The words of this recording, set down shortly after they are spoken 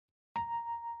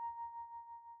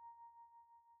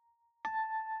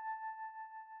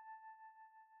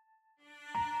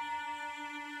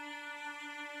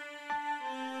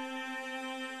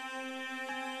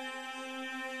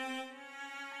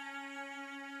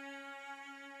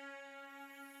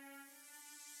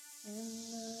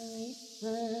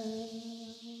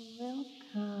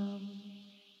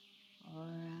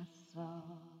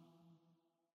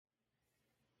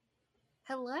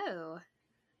Hello,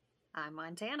 I'm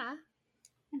Montana,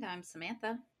 And I'm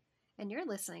Samantha. and you're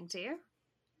listening to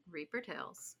Reaper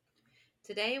Tales.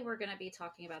 Today we're going to be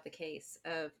talking about the case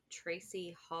of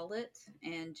Tracie Hawlett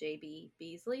and J.B.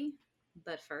 Beasley.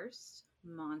 But first,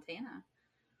 Montana.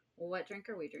 What drink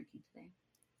are we drinking today?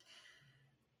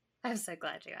 I'm so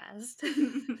glad you asked.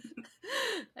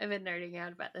 I've been nerding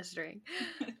out about this drink.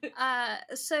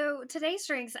 So today's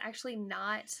drink's actually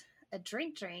not a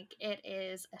drink. It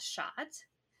is a shot.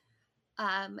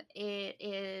 It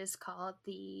is called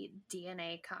the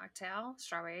DNA cocktail,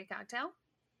 strawberry cocktail.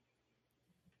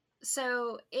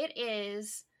 So it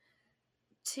is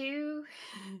two-thirds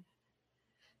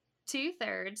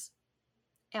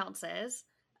ounces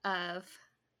of.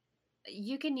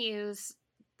 You can use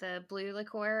the blue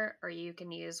liqueur, or you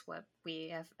can use what we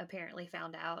have apparently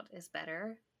found out is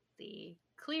better, the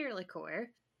clear liqueur.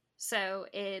 So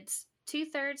it's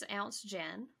 2/3 ounce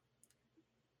gin,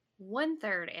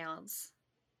 1/3 ounce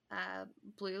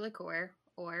blue liqueur,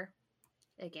 or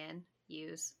again,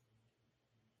 use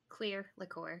clear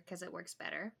liqueur because it works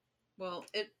better. Well,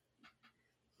 it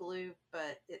blue,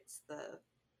 but it's the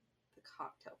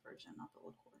cocktail version, not the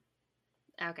liqueur.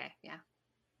 Okay, yeah.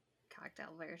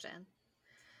 Cocktail version.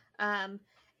 And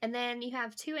then you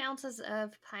have 2 ounces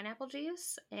of pineapple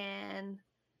juice and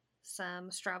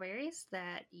some strawberries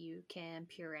that you can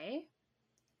puree.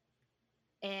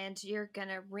 And you're going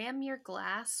to rim your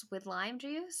glass with lime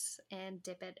juice and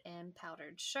dip it in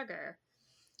powdered sugar.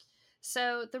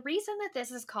 So the reason that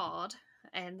this is called,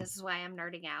 and this is why I'm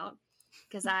nerding out,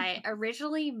 because I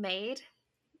originally made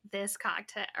this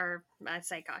cocktail, or I'd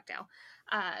say cocktail,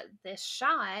 this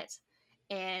shot,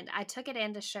 and I took it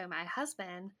in to show my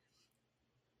husband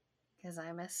because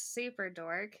I'm a super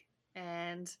dork,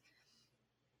 and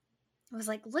I was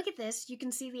like, look at this. You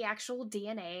can see the actual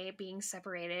DNA being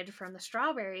separated from the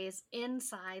strawberries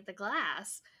inside the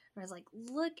glass. And I was like,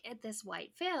 look at this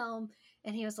white film.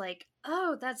 And he was like,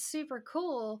 oh, that's super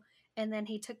cool. And then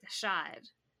he took the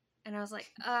shot. And I was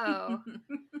like, oh,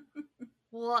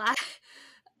 well,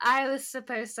 I was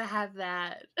supposed to have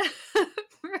that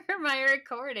for my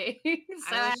recording.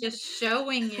 So I was just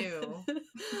showing you.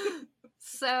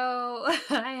 So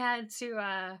I had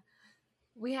to,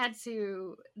 we had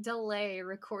to delay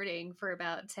recording for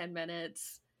about 10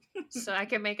 minutes so I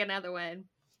could make another one.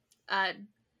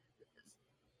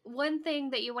 One thing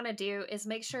that you want to do is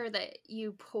make sure that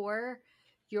you pour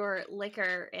your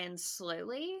liquor in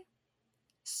slowly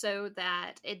so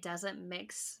that it doesn't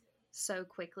mix so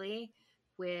quickly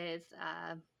with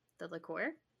the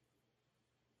liqueur.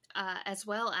 As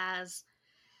well as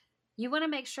you want to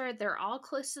make sure they're all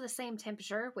close to the same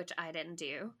temperature, which I didn't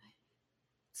do.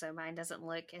 So mine doesn't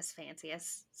look as fancy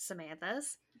as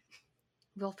Samantha's.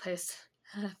 We'll post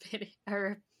a video or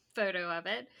a photo of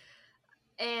it.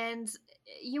 And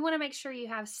you want to make sure you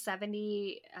have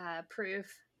 70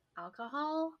 proof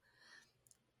alcohol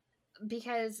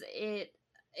because it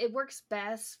works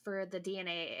best for the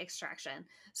DNA extraction.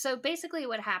 So basically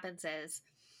what happens is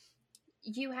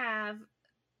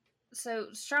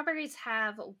strawberries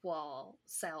have wall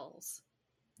cells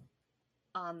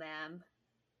on them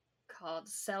called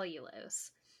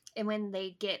cellulose. And when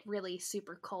they get really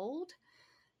super cold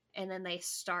and then they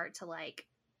start to like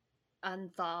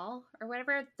unthaw or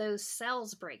whatever, those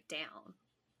cells break down.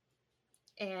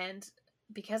 And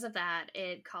because of that,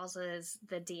 it causes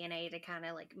the DNA to kind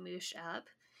of like moosh up.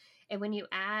 And when you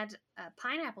add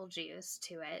pineapple juice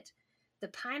to it, the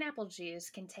pineapple juice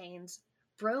contains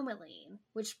bromelain,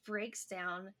 which breaks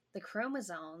down the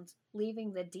chromosomes,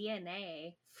 leaving the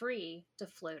DNA free to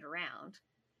float around.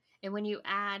 And when you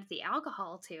add the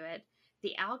alcohol to it,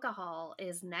 the alcohol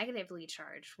is negatively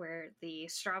charged where the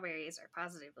strawberries are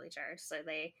positively charged. So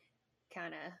they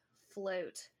kind of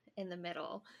float in the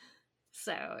middle.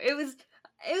 So it was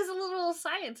a little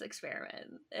science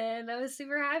experiment and I was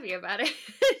super happy about it.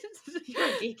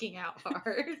 You're geeking out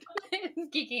hard.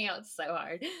 I'm geeking out so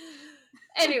hard.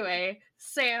 Anyway,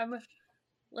 Sam,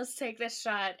 let's take this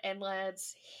shot and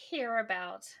let's hear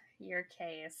about your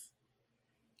case.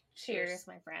 Cheers,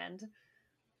 my friend.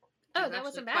 Oh, that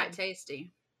wasn't bad. Quite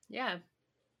tasty. Yeah.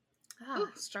 Oh,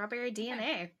 strawberry DNA.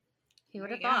 Okay. Who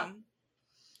would have thought?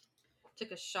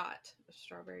 Took a shot of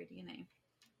strawberry DNA.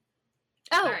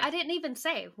 Oh, right. I didn't even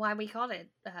say why we called it,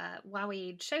 why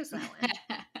we chose that one.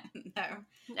 No.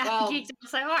 I geeked out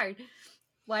so hard.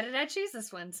 Why did I choose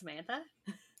this one, Samantha?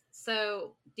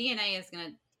 So, DNA is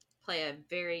going to play a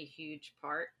very huge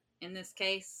part in this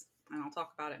case, and I'll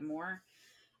talk about it more.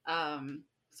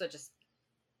 So it just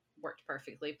worked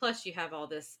perfectly. Plus, you have all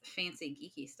this fancy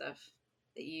geeky stuff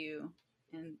that you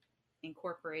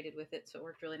incorporated with it, so it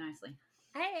worked really nicely.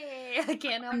 Hey, I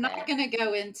can't I'm help not it. going to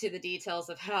go into the details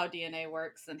of how DNA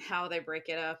works and how they break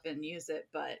it up and use it,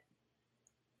 but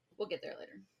we'll get there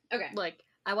later. Okay. Look,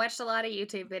 I watched a lot of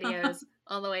YouTube videos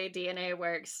on the way DNA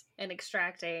works and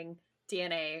extracting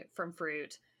DNA from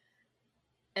fruit,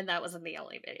 and that wasn't the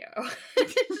only video.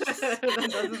 That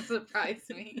doesn't surprise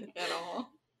me at all.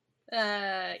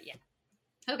 Yeah.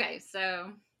 Okay,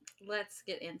 so let's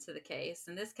get into the case.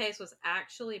 And this case was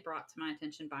actually brought to my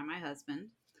attention by my husband.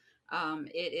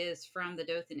 It is from the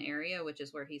Dothan area, which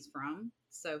is where he's from.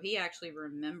 So he actually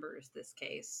remembers this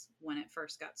case when it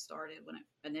first got started, when it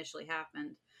initially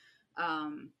happened.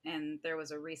 And there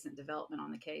was a recent development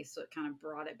on the case, so it kind of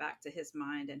brought it back to his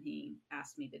mind, and he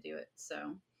asked me to do it.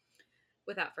 So,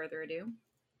 without further ado,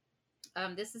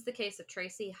 this is the case of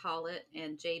Tracie Hawlett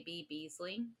and J.B.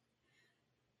 Beasley.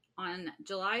 On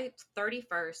July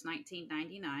 31st,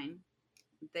 1999,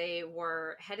 they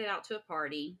were headed out to a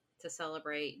party to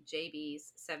celebrate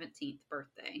JB's 17th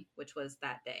birthday, which was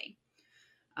that day.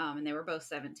 And they were both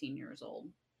 17 years old.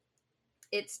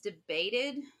 It's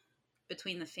debated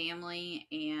between the family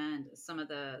and some of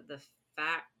the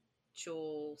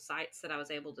factual sites that I was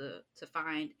able to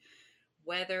find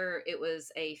whether it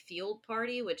was a field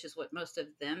party, which is what most of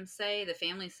them say. The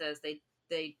family says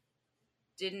they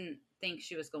didn't think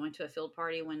she was going to a field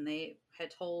party when they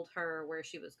had told her where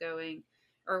she was going,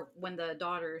 or when the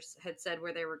daughters had said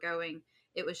where they were going.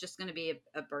 It was just going to be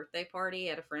a birthday party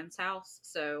at a friend's house,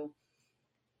 so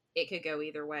it could go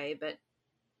either way. But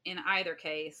in either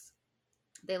case,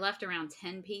 they left around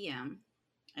 10 p.m.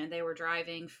 and they were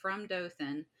driving from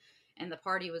Dothan, and the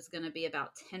party was going to be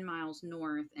about 10 miles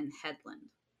north in Headland.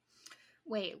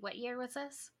 Wait, what year was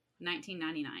this?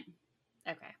 1999.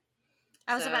 Okay.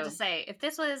 I was about to say, if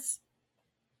this was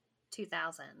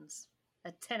 2000s,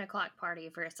 a 10 o'clock party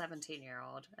for a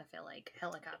 17-year-old, I feel like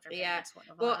helicopter parents would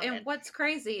have well, allowed and it. what's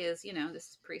crazy is, this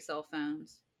is pre-cell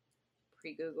phones,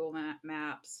 pre-Google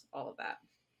Maps, all of that.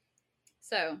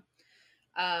 So,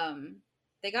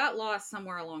 they got lost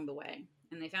somewhere along the way,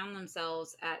 and they found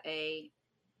themselves at a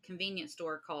convenience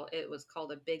store called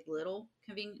a Big Little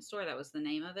convenience store. That was the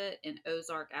name of it, in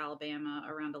Ozark, Alabama,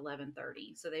 around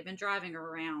 11:30. So they've been driving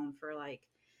around for like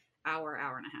hour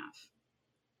and a half.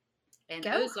 And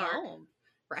Go Ozark, home.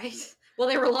 right? Well,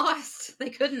 they were lost. They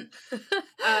couldn't.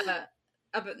 uh,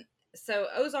 so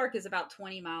Ozark is about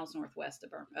 20 miles northwest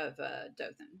of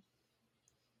Dothan.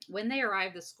 When they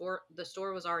arrived, the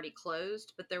store was already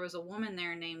closed, but there was a woman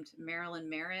there named Marilyn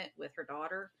Merritt with her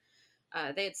daughter.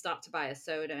 They had stopped to buy a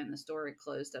soda, and the store had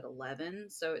closed at 11.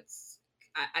 So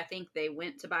I think they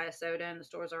went to buy a soda, and the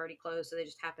store's already closed, so they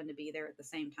just happened to be there at the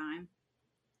same time.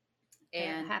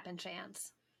 And happen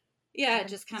chance. yeah, it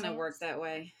just kind of worked that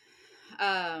way.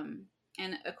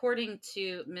 And according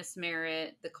to Miss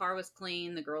Merritt, the car was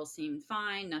clean. The girls seemed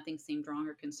fine. Nothing seemed wrong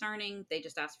or concerning. They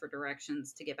just asked for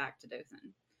directions to get back to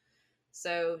Dothan.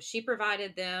 So she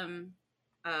provided them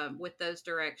with those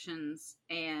directions,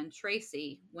 and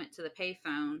Tracie went to the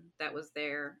payphone that was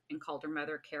there and called her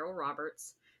mother, Carol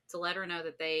Roberts, to let her know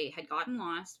that they had gotten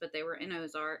lost, but they were in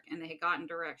Ozark, and they had gotten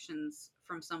directions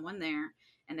from someone there,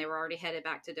 and they were already headed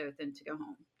back to Dothan to go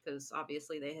home, because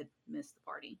obviously they had missed the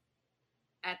party.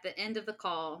 At the end of the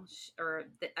call,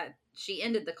 she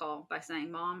ended the call by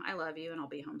saying, "Mom, I love you, and I'll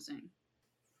be home soon."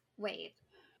 Wait.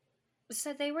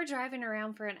 So they were driving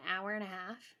around for an hour and a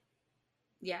half?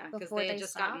 Yeah, because before they had they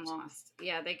just stopped? gotten lost.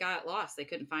 Yeah, they got lost. They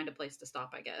couldn't find a place to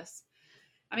stop, I guess.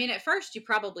 I mean, at first, you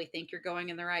probably think you're going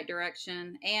in the right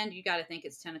direction, and you got to think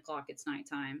it's 10 o'clock, it's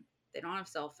nighttime. They don't have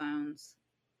cell phones.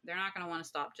 They're not going to want to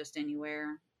stop just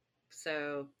anywhere.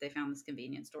 So they found this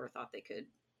convenience store, thought they could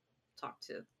talk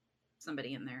to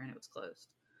somebody in there, and it was closed.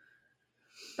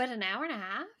 But an hour and a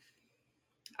half?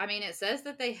 I mean, it says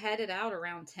that they headed out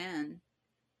around 10,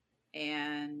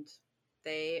 and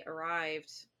they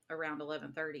arrived around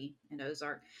 11:30 in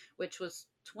Ozark, which was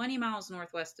 20 miles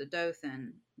northwest of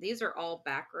Dothan. These are all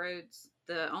back roads.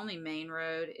 The only main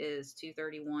road is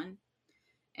 231,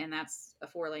 and that's a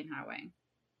 4-lane highway.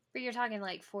 But you're talking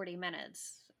like 40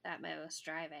 minutes at most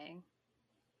driving.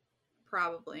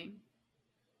 Probably.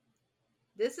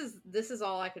 This is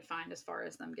all I could find as far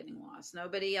as them getting lost.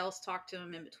 Nobody else talked to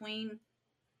them in between.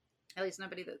 At least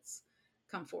nobody that's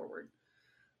come forward.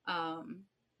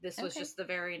 This was just the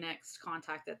very next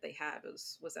contact that they had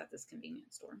was at this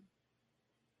convenience store.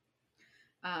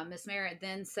 Miss Merritt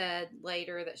then said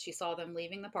later that she saw them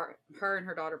leaving the park. Her and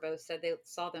her daughter both said they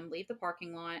saw them leave the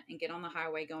parking lot and get on the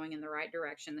highway going in the right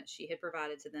direction that she had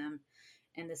provided to them.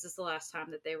 And this is the last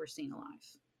time that they were seen alive.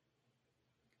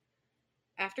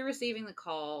 After receiving the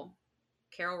call,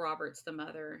 Carol Roberts, the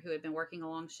mother, who had been working a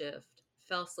long shift,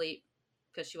 fell asleep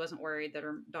because she wasn't worried that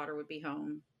her daughter would be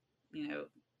home. You know,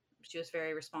 she was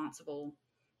very responsible.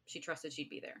 She trusted she'd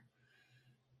be there.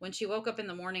 When she woke up in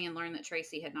the morning and learned that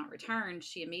Tracie had not returned,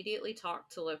 she immediately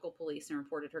talked to local police and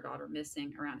reported her daughter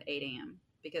missing around 8 a.m.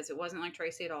 because it wasn't like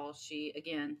Tracie at all. She,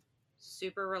 again,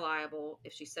 super reliable.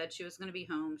 If she said she was going to be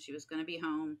home, she was going to be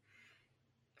home.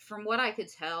 From what I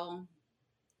could tell,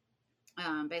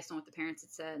 based on what the parents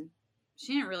had said,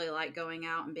 she didn't really like going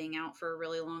out and being out for a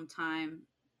really long time.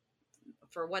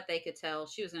 For what they could tell,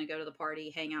 she was going to go to the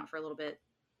party, hang out for a little bit,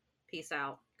 peace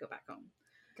out, go back home.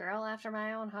 Girl after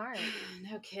my own heart.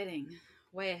 No kidding.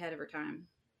 Way ahead of her time.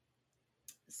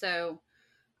 So,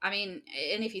 I mean,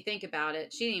 and if you think about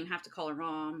it, she didn't even have to call her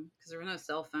mom because there was no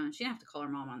cell phone. She didn't have to call her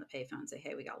mom on the payphone and say,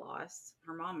 hey, we got lost.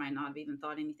 Her mom might not have even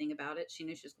thought anything about it. She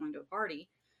knew she was going to a party.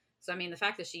 So, I mean, the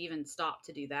fact that she even stopped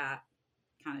to do that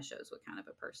kind of shows what kind of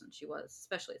a person she was,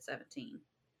 especially at 17.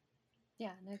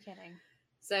 Yeah, no kidding.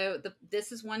 So,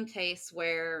 this is one case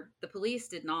where the police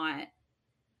did not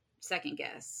second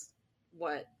guess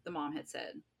what the mom had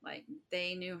said. Like,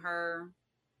 they knew her.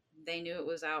 They knew it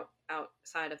was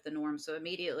outside of the norm. So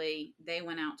immediately they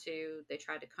went out they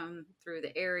tried to come through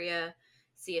the area,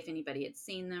 see if anybody had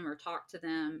seen them or talked to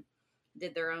them,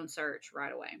 did their own search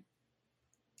right away.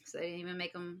 So they didn't even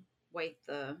make them wait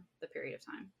the period of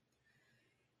time.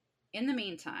 In the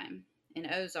meantime,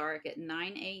 in Ozark at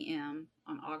 9 a.m.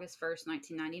 on August 1st,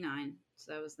 1999,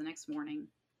 so that was the next morning,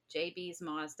 JB's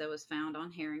Mazda was found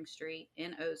on Herring Street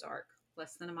in Ozark,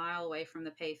 less than a mile away from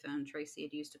the payphone Tracie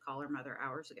had used to call her mother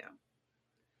hours ago.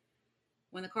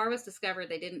 When the car was discovered,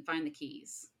 they didn't find the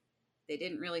keys. They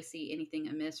didn't really see anything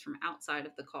amiss from outside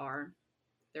of the car.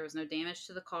 There was no damage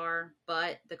to the car,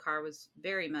 but the car was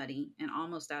very muddy and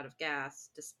almost out of gas,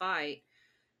 despite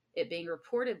it being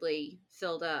reportedly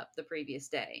filled up the previous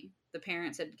day. The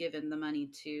parents had given the money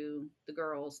to the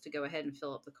girls to go ahead and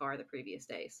fill up the car the previous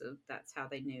day, so that's how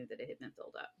they knew that it had been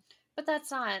filled up. But that's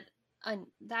not,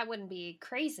 that wouldn't be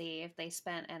crazy if they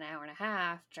spent an hour and a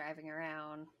half driving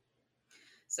around.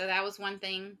 So that was one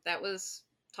thing that was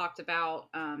talked about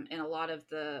in a lot of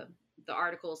the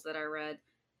articles that I read.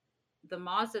 The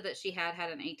Mazda that she had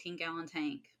an 18-gallon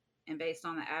tank, and based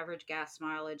on the average gas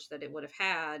mileage that it would have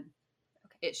had,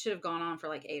 it should have gone on for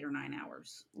like 8 or 9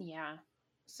 hours. Yeah.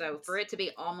 So for it to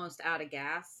be almost out of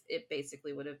gas, it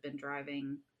basically would have been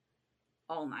driving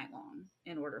all night long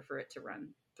in order for it to run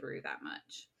through that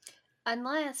much.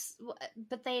 Unless,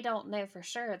 but they don't know for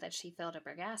sure that she filled up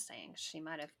her gas tank. She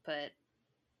might have put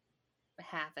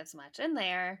half as much in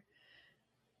there.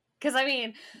 Because, I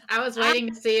mean, I was waiting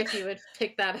to see if you would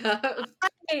pick that up.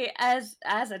 I,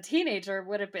 as a teenager,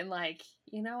 would have been like,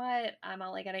 you know what? I'm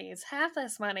only going to use half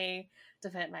this money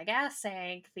to fit in my gas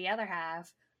tank. The other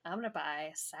half, I'm going to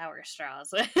buy sour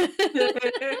straws.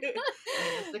 It's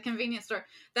the convenience store.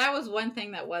 That was one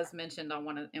thing that was mentioned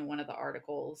on in one of the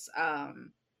articles.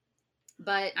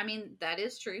 But I mean, that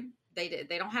is true. They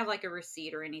don't have like a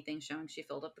receipt or anything showing she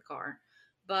filled up the car.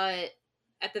 But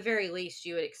at the very least,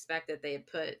 you would expect that they had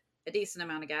put a decent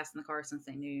amount of gas in the car since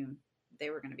they knew they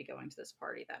were going to be going to this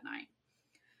party that night.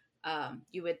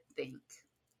 You would think.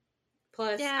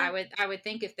 Plus, Yeah. I would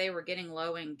think if they were getting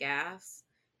low in gas,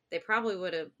 they probably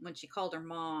would have, when she called her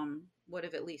mom, would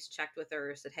have at least checked with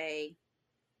her, said, hey,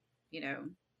 you know,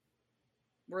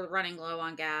 we're running low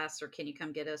on gas, or can you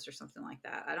come get us, or something like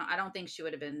that. I don't think she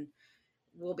would have been,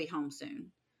 we'll be home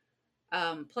soon.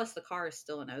 Plus the car is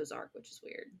still in Ozark, which is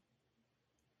weird.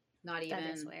 Not even,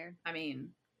 that is weird. I mean,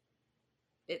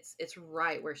 it's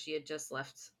right where she had just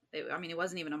left. It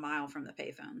wasn't even a mile from the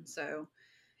payphone. So,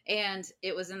 and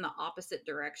it was in the opposite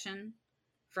direction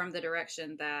from the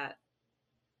direction that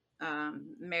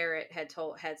Merritt had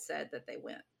said that they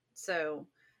went. So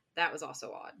that was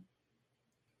also odd.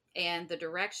 And the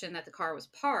direction that the car was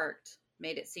parked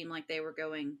made it seem like they were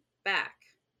going back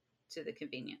to the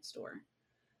convenience store.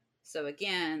 So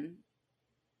again,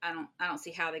 I don't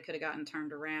see how they could have gotten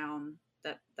turned around.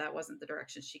 That wasn't the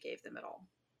direction she gave them at all.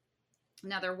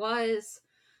 Now there was,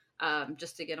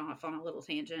 just to get off on a little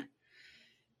tangent,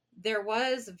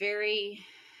 there's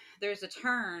a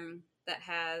turn that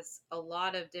has a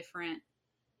lot of different,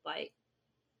 like,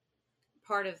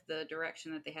 part of the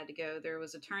direction that they had to go. There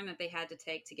was a turn that they had to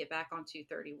take to get back on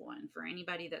 231. For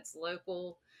anybody that's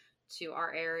local to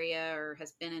our area or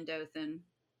has been in Dothan,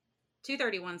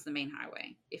 231 is the main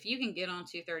highway. If you can get on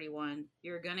 231,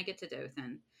 you're going to get to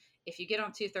Dothan. If you get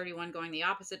on 231 going the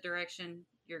opposite direction,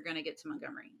 you're going to get to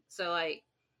Montgomery. So, like,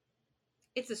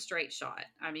 it's a straight shot.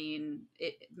 I mean,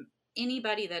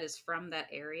 anybody that is from that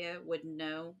area would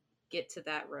know, get to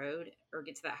that road or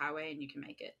get to that highway and you can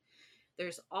make it.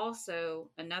 There's also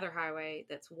another highway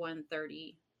that's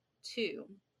 132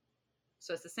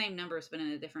 So it's the same numbers, but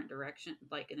in a different direction,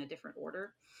 like in a different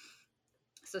order.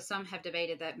 So some have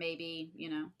debated that maybe,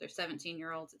 they're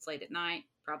 17-year-olds, it's late at night,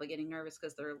 probably getting nervous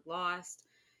because they're lost.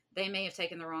 They may have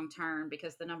taken the wrong turn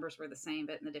because the numbers were the same,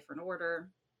 but in a different order.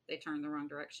 They turned the wrong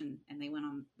direction and they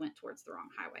went towards the wrong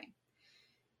highway.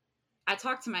 I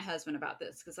talked to my husband about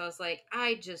this because I was like,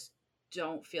 I just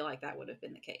don't feel like that would have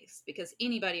been the case, because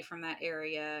anybody from that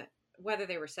area, whether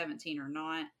they were 17 or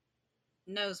not,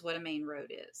 knows what a main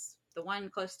road is. The one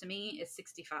close to me is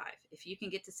 65. If you can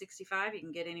get to 65, you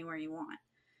can get anywhere you want.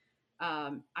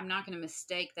 I'm not going to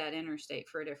mistake that interstate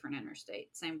for a different interstate.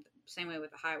 Same way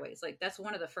with the highways. Like, that's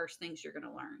one of the first things you're going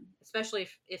to learn, especially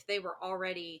if they were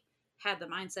already had the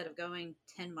mindset of going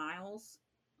 10 miles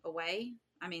away.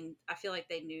 I mean, I feel like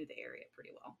they knew the area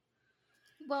pretty well.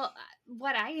 Well,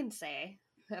 what I can say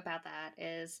about that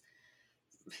is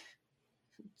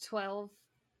 12,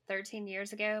 13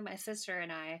 years ago, my sister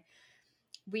and I,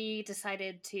 we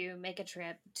decided to make a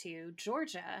trip to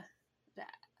Georgia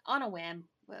on a whim.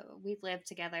 We lived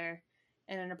together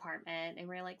in an apartment and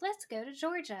we were like, let's go to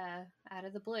Georgia out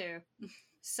of the blue.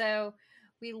 So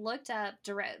we looked up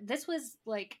this was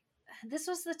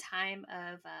the time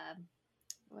of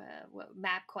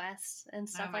MapQuest and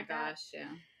stuff like that. Oh my gosh, yeah.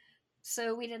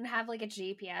 So we didn't have like a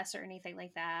GPS or anything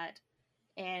like that.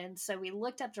 And so we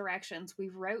looked up directions, we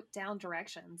wrote down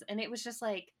directions, and it was just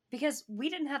like, because we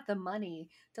didn't have the money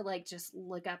to like just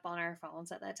look up on our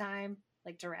phones at that time,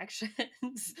 like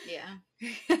directions. Yeah.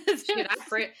 Shoot,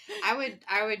 I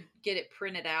would get it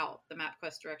printed out, the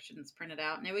MapQuest directions printed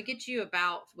out, and it would get you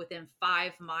about within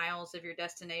 5 miles of your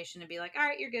destination and be like, all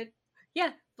right, you're good.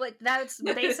 Yeah, but that's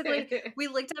basically, we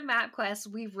looked at MapQuest,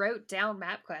 we wrote down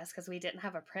MapQuest because we didn't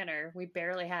have a printer. We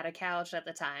barely had a couch at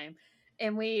the time.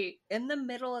 And we, in the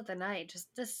middle of the night, just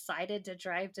decided to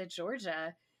drive to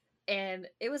Georgia. And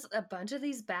it was a bunch of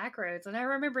these back roads. And I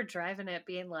remember driving it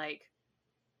being like,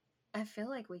 I feel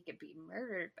like we could be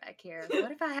murdered back here.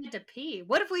 What if I had to pee?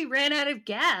 What if we ran out of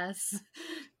gas?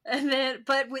 And then,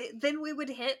 then we would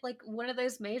hit like one of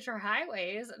those major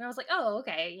highways. And I was like, oh,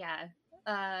 okay,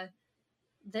 yeah.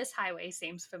 This highway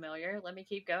seems familiar. Let me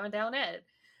keep going down it.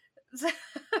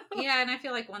 Yeah, and I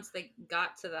feel like once they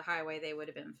got to the highway, they would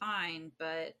have been fine.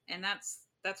 And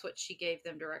that's what she gave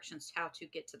them directions how to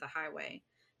get to the highway,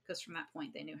 because from that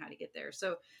point they knew how to get there.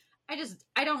 So I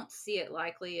don't see it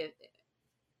likely.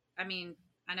 I mean,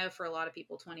 I know for a lot of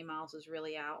people 20 miles is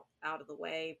really out of the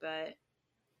way, but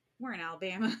we're in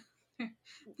Alabama.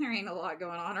 There ain't a lot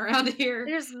going on around here.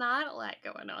 There's not a lot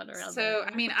going on around there. So,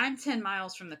 I mean, I'm 10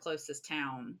 miles from the closest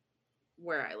town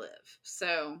where I live.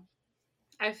 So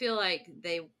I feel like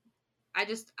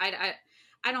I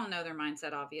don't know their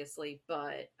mindset, obviously,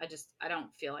 but I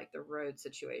don't feel like the road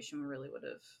situation really would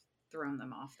have thrown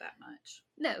them off that much.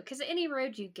 No, because any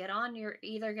road you get on, you're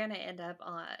either going to end up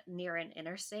near an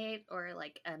interstate or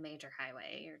like a major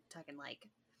highway. You're talking like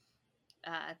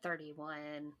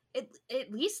 31,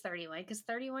 at least 31, because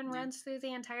 31 runs through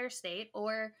the entire state,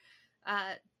 or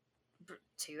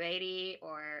 280,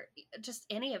 or just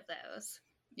any of those.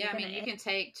 Yeah, I mean, you can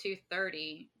take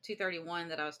 231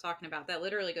 that I was talking about. That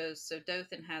literally goes, so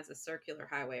Dothan has a circular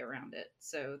highway around it.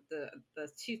 So the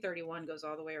 231 goes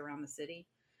all the way around the city,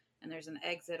 and there's an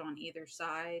exit on either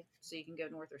side, so you can go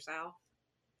north or south,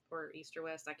 or east or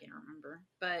west. I can't remember,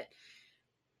 but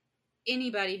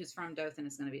anybody who's from Dothan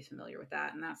is going to be familiar with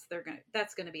that, and that's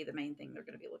going to be the main thing they're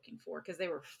going to be looking for, because they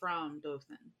were from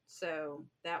Dothan, so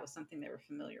that was something they were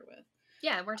familiar with.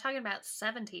 Yeah, we're talking about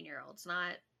 17-year-olds,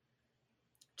 not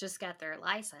just got their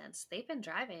license. They've been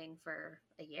driving for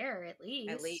a year at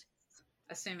least,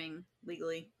 assuming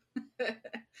legally.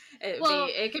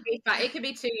 It could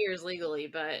be 2 years legally,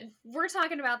 but we're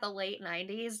talking about the late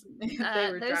 90s.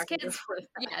 Those kids,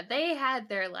 yeah, they had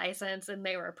their license and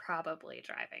they were probably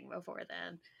driving before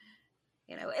then.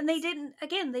 And they didn't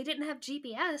have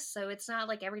GPS, so it's not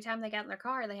like every time they got in their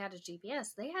car they had a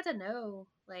GPS. They had to know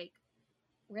like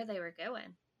where they were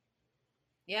going.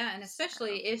 Yeah, and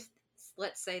especially if,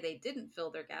 let's say, they didn't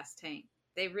fill their gas tank,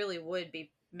 they really would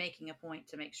be making a point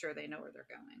to make sure they know where they're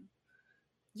going.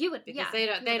 You would, because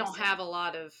they don't have a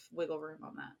lot of wiggle room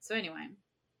on that. So anyway,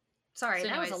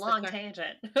 that was a long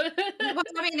tangent. Well,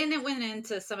 I mean, and it went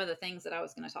into some of the things that I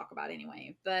was going to talk about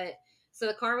anyway. But so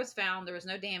the car was found. There was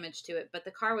no damage to it, but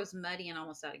the car was muddy and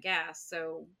almost out of gas.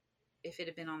 So if it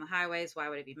had been on the highways, why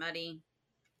would it be muddy?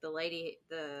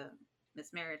 The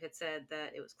Miss Merritt had said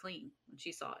that it was clean when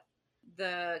she saw it.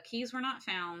 The keys were not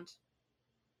found.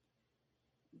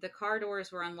 The car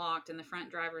doors were unlocked and the front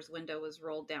driver's window was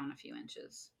rolled down a few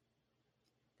inches.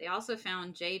 They also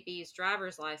found JB's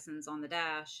driver's license on the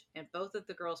dash, and both of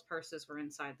the girls' purses were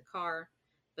inside the car,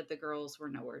 but the girls were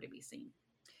nowhere to be seen.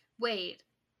 Wait,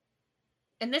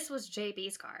 and this was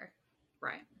JB's car,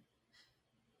 Right.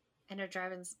 and her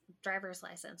driver's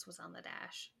license was on the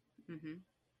dash. Mm-hmm.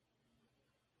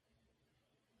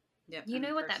 Yep. You And the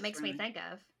know what that purses makes were in me there. think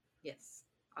of? Yes.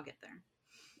 I'll get there.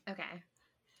 Okay.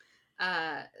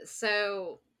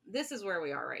 So this is where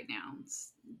we are right now.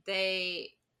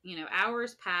 They,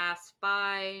 hours pass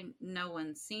by. No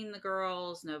one's seen the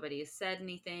girls. Nobody has said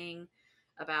anything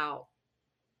about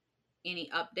any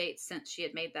updates since she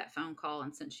had made that phone call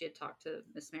and since she had talked to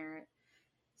Miss Merritt.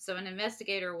 So an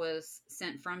investigator was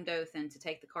sent from Dothan to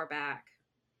take the car back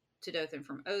to Dothan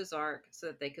from Ozark so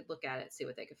that they could look at it, see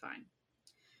what they could find.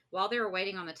 While they were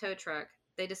waiting on the tow truck,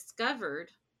 they discovered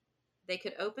they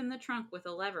could open the trunk with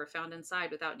a lever found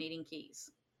inside without needing keys.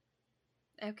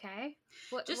 Okay.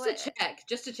 What? Just to What? check,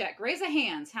 just to check. Raise a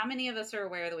hands. How many of us are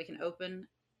aware that we can open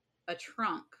a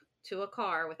trunk to a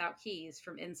car without keys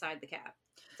from inside the cab?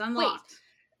 It's Wait. unlocked.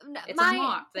 It's My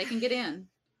unlocked. They can get in.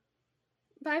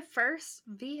 my first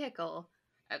vehicle.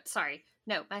 Sorry,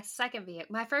 no, my second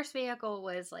vehicle. My first vehicle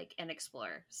was like an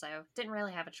Explorer, so didn't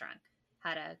really have a trunk.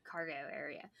 Had a cargo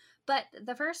area, but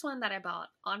the first one that I bought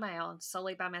on my own,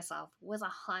 solely by myself, was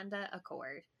a Honda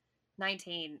Accord,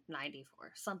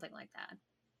 1994, something like that.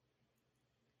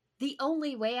 The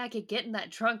only way I could get in that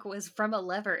trunk was from a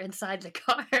lever inside the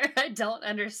car. I don't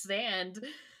understand.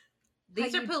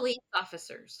 These are police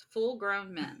officers, full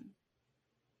grown men.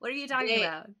 What are you talking They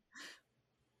about?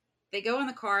 they go in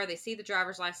the car, they see the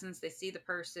driver's license, they see the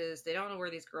purses, they don't know where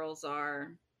these girls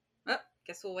are. Oh,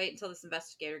 guess we'll wait until this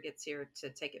investigator gets here to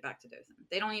take it back to Dothan.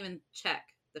 They don't even check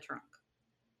the trunk.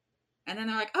 And then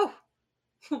they're like, oh,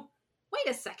 wait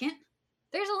a second.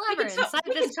 There's a lever inside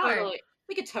this car.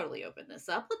 We could totally open this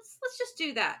up. Let's just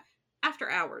do that. After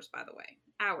hours, by the way.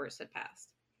 Hours had passed.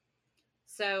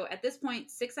 So at this point,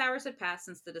 6 hours had passed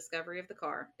since the discovery of the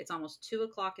car. It's almost 2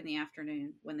 o'clock in the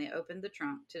afternoon when they opened the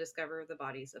trunk to discover the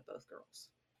bodies of both girls.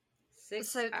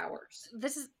 6 hours.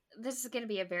 This is going to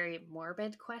be a very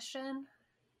morbid question,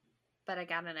 but I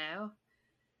gotta know.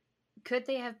 Could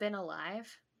they have been alive?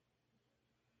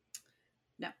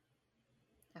 No.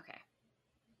 Okay.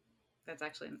 That's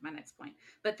actually my next point.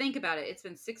 But think about it. It's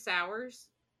been 6 hours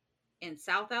in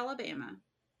South Alabama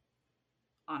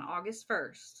on August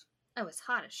 1st. Oh, it's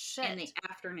hot as shit. In the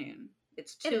afternoon.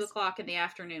 It's 2 o'clock in the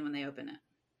afternoon when they open it.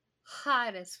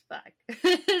 Hot as fuck.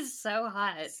 It's so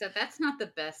hot. So that's not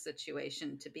the best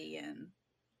situation to be in.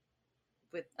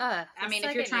 With, I mean,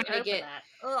 if you're trying to get that,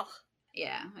 ugh,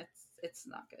 yeah, it's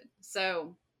not good.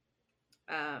 So,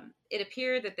 it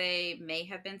appeared that they may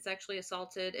have been sexually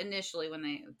assaulted initially when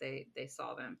they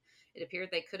saw them. It appeared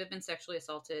they could have been sexually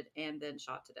assaulted and then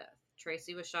shot to death.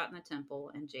 Tracie was shot in the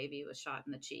temple and JB was shot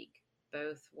in the cheek.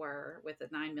 Both were with a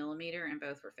 9mm and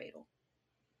both were fatal.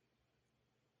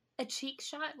 a cheek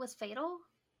shot was fatal?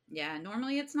 Yeah,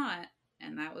 normally it's not,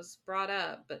 and that was brought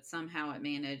up, but somehow it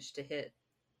managed to hit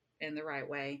in the right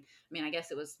way. I mean, I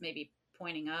guess it was maybe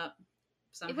pointing up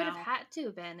somehow. It would have had to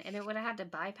have been, and it would have had to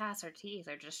bypass her teeth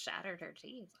or just shattered her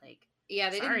teeth. Like, yeah,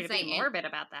 they sorry didn't to say be morbid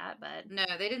about that, but no,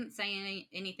 they didn't say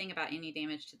anything about any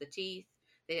damage to the teeth.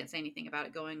 They didn't say anything about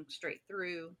it going straight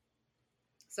through.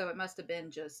 So it must have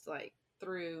been just like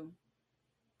through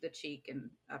the cheek and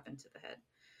up into the head.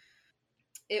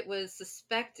 It was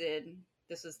suspected,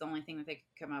 this was the only thing that they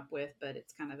could come up with, but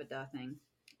it's kind of a duh thing.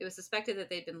 It was suspected that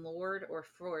they'd been lured or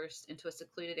forced into a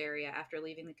secluded area after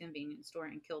leaving the convenience store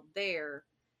and killed there,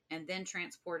 and then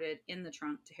transported in the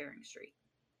trunk to Herring Street.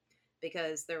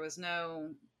 Because there was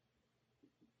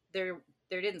there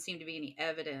didn't seem to be any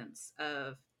evidence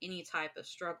of any type of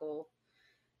struggle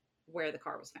where the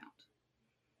car was found.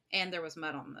 And there was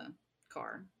mud on the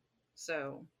car.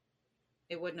 So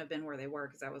it wouldn't have been where they were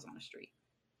because that was on a street.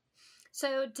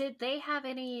 So did they have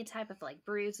any type of like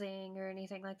bruising or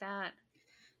anything like that?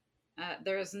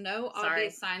 There's no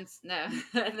obvious signs. No,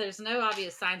 there's no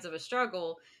obvious signs of a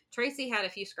struggle. Tracie had a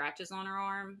few scratches on her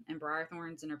arm and briar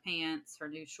thorns in her pants. Her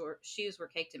new short shoes were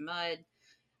caked in mud.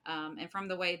 And from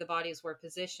the way the bodies were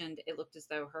positioned, it looked as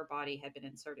though her body had been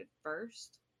inserted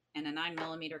first, and a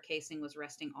 9mm casing was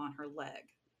resting on her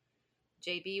leg.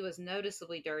 JB was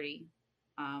noticeably dirty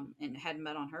and had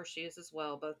mud on her shoes as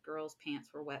well. Both girls' pants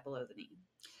were wet below the knee.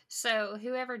 So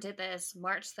whoever did this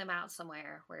marched them out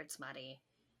somewhere where it's muddy,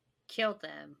 killed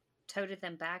them, toted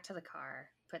them back to the car,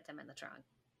 put them in the trunk.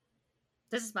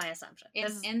 This is my assumption.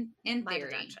 In my theory.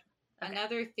 deduction. Okay.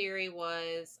 Another theory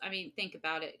was, I mean, think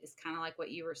about it. It's kind of like what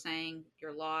you were saying.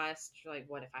 You're lost. You're like,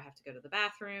 what if I have to go to the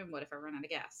bathroom? What if I run out of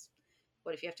gas?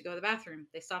 What if you have to go to the bathroom?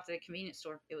 They stopped at a convenience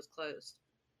store. It was closed.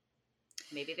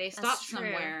 Maybe they stopped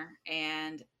somewhere.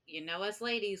 And, us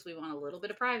ladies, we want a little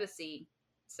bit of privacy.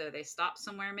 So they stopped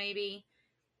somewhere maybe.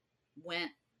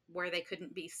 went where they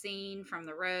couldn't be seen from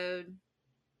the road,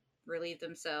 relieved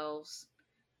themselves,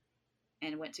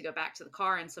 and went to go back to the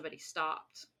car, and somebody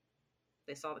stopped.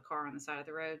 They saw the car on the side of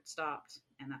the road, stopped,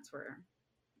 and that's where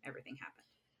everything happened.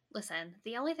 Listen,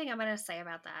 the only thing I'm going to say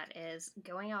about that is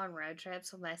going on road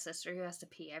trips with my sister who has to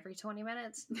pee every 20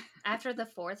 minutes. After the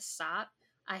fourth stop,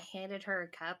 I handed her a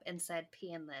cup and said,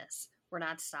 pee in this. We're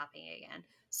not stopping again.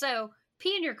 So,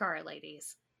 pee in your car,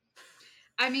 ladies.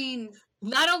 I mean,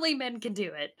 not only men can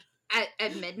do it.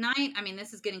 At midnight, I mean,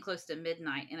 this is getting close to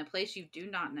midnight in a place you do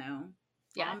not know,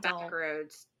 on back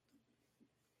roads.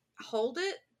 Hold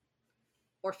it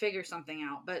or figure something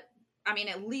out. But, I mean,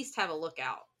 at least have a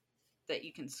lookout that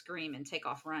you can scream and take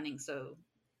off running. So,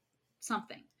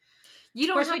 something. You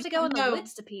don't have to go in the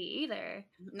woods to pee either.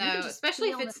 No, especially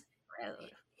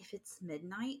if it's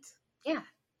midnight. Yeah.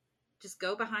 Just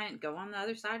go behind it, go on the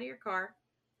other side of your car,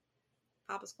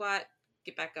 pop a squat,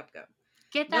 get back up, go.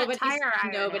 Get that tire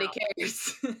iron Nobody out.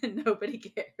 cares. Nobody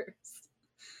cares.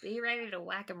 Be ready to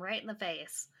whack him right in the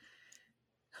face.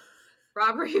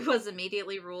 Robbery was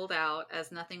immediately ruled out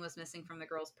as nothing was missing from the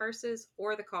girls' purses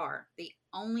or the car. The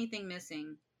only thing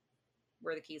missing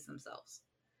were the keys themselves.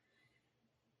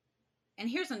 And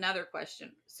here's another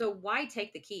question. So why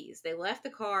take the keys? They left the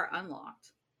car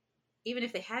unlocked. Even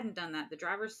if they hadn't done that, the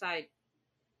driver's side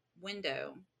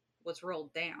window was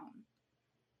rolled down.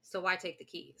 So why take the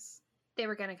keys? They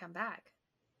were going to come back.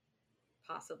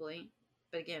 Possibly.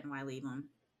 But again, why leave them?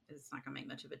 It's not going to make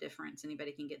much of a difference.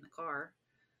 Anybody can get in the car.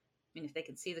 I mean, if they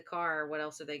can see the car, what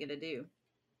else are they going to do?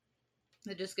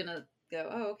 They're just going to go,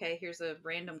 oh, okay, here's a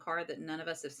random car that none of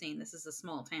us have seen. This is a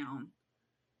small town.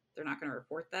 They're not going to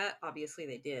report that. Obviously,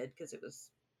 they did because it was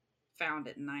found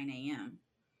at 9 a.m.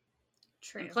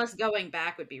 True. And plus, going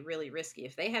back would be really risky.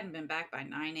 If they hadn't been back by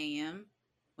 9 a.m.,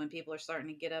 when people are starting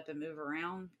to get up and move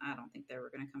around, I don't think they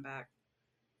were going to come back.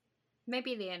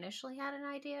 Maybe they initially had an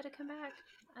idea to come back.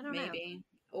 I don't know. Maybe.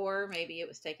 Or maybe it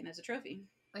was taken as a trophy.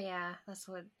 Yeah, that's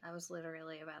what I was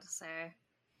literally about to say.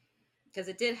 Because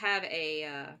it did have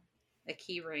a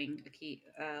key ring,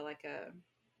 like a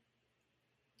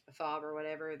fob or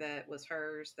whatever that was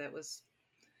hers, that was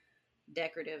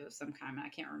decorative of some kind. I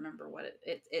can't remember what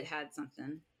it had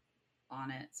something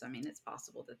on it. So, I mean, it's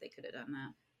possible that they could have done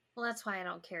that. Well, that's why I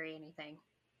don't carry anything.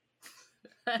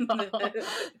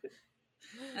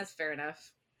 That's fair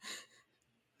enough.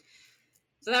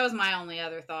 So that was my only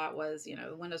other thought was,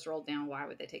 the windows rolled down. Why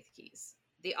would they take the keys?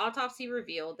 The autopsy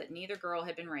revealed that neither girl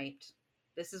had been raped.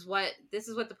 This is what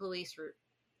the police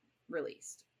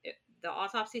released. The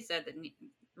autopsy said that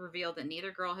revealed that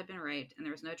neither girl had been raped, and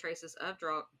there was no traces of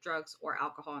drugs or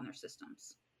alcohol in their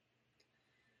systems.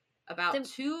 Go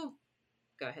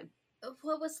ahead.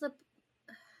 What was the?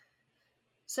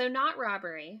 So not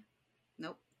robbery.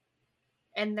 Nope.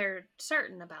 And they're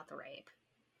certain about the rape.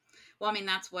 Well, I mean,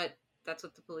 that's what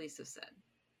the police have said.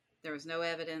 There was no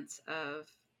evidence of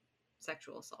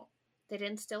sexual assault. They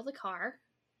didn't steal the car.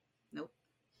 Nope.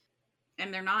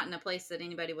 And they're not in a place that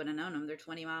anybody would have known them. They're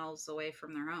 20 miles away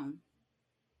from their home.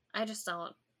 I just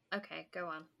don't. Okay, go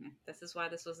on. Yeah, this is why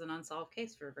this was an unsolved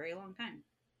case for a very long time.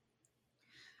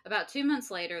 About 2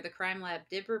 months later, the crime lab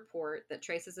did report that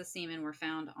traces of semen were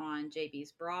found on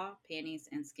JB's bra, panties,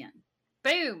 and skin.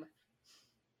 Boom!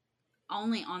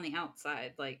 Only on the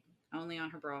outside, like only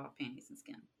on her bra, panties, and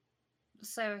skin.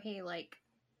 So he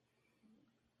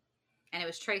and it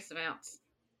was trace amounts.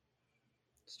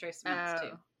 It's trace amounts too.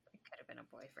 It could have been a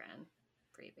boyfriend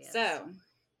previous. So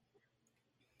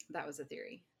that was a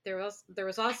theory. There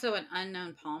was also an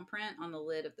unknown palm print on the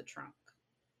lid of the trunk,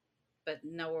 but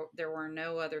there were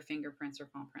no other fingerprints or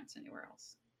palm prints anywhere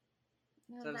else.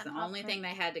 So it was the only thing they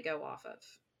had to go off of.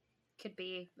 Could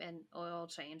be an oil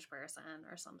change person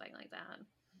or something like that.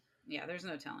 Yeah, there's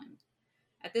no telling.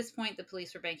 At this point, the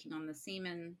police were banking on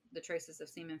the traces of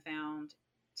semen found,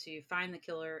 to find the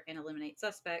killer and eliminate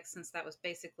suspects, since that was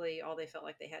basically all they felt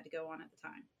like they had to go on at the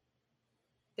time.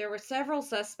 There were several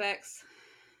suspects.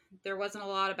 There wasn't a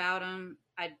lot about them.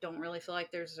 I don't really feel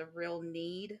like there's a real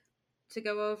need to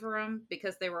go over them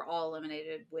because they were all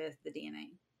eliminated with the DNA.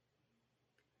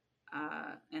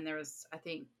 And there was, I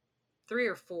think, 3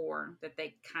 or 4 that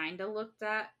they kind of looked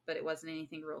at, but it wasn't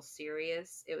anything real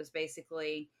serious. It was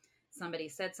basically somebody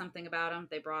said something about them.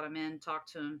 They brought them in,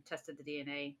 talked to them, tested the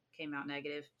DNA, came out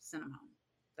negative, sent them home.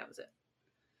 That was it.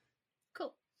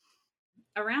 Cool.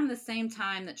 Around the same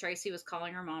time that Tracie was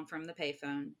calling her mom from the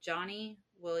payphone, Johnny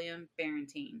William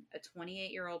Barentine, a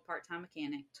 28-year-old part-time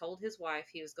mechanic, told his wife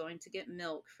he was going to get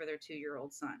milk for their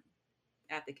 2-year-old son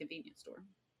at the convenience store.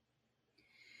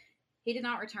 He did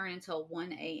not return until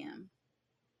 1 a.m.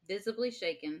 Visibly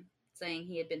shaken, saying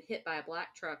he had been hit by a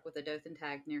black truck with a Dothan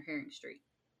tag near Herring Street.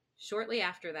 Shortly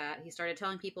after that, he started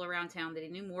telling people around town that he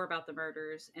knew more about the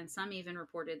murders, and some even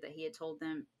reported that he had told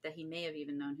them that he may have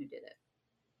even known who did it.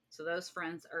 So those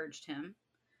friends urged him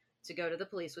to go to the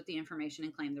police with the information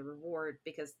and claim the reward,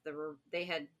 because they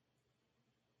had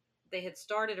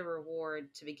started a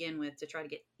reward to begin with to try to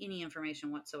get any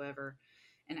information whatsoever.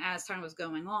 And as time was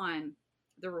going on,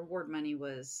 the reward money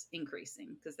was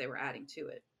increasing because they were adding to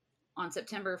it. On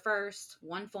September 1st,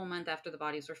 one full month after the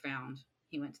bodies were found,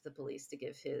 he went to the police to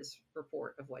give his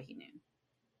report of what he knew.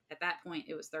 At that point,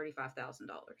 it was $35,000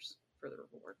 for the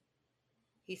reward.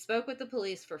 He spoke with the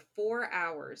police for 4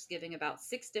 hours, giving about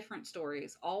 6 different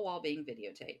stories, all while being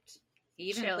videotaped. He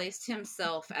even Chill. placed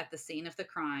himself at the scene of the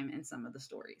crime in some of the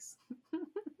stories.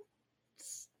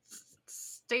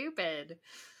 Stupid.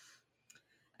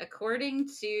 According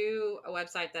to a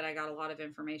website that I got a lot of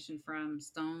information from,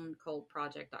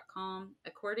 stonecoldproject.com,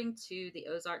 according to the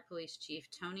Ozark Police Chief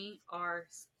Tony R.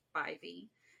 Spivey,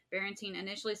 Barentine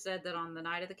initially said that on the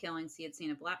night of the killings, he had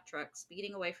seen a black truck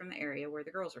speeding away from the area where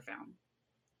the girls were found.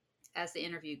 As the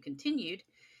interview continued,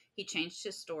 he changed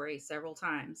his story several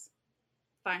times,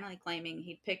 finally claiming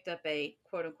he'd picked up a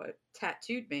quote-unquote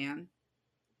tattooed man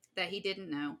that he didn't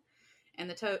know, and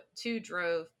the two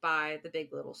drove by the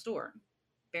Big Little store.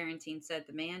 Barentine said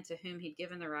the man to whom he'd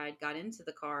given the ride got into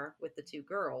the car with the 2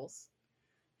 girls,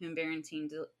 whom Barentine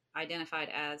identified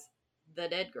as the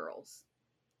dead girls.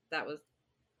 That was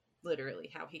literally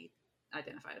how he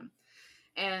identified them,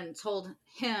 and told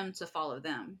him to follow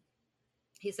them.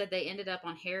 He said they ended up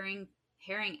on Herring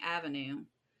Avenue,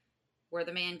 where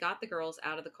the man got the girls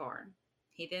out of the car.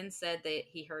 He then said that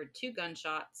he heard 2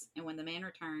 gunshots, and when the man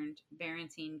returned,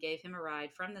 Barentine gave him a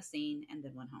ride from the scene and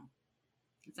then went home.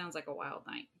 It sounds like a wild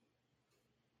night.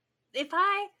 If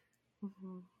I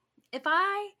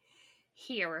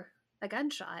hear a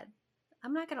gunshot,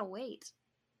 I'm not gonna wait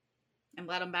And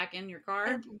let him back in your car?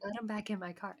 and let him back in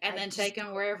my car. And then take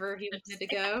him wherever he wanted to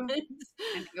go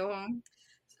and go home?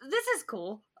 This is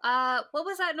cool. What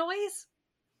was that noise?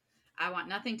 I want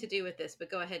nothing to do with this, but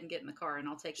go ahead and get in the car and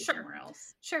I'll take you somewhere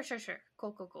else. Sure.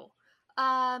 Cool.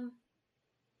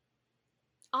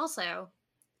 Also,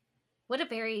 what a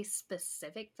very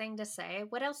specific thing to say.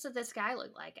 What else did this guy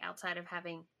look like outside of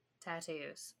having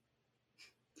tattoos?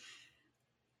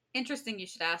 Interesting you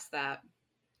should ask that.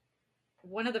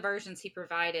 One of the versions he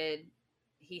provided,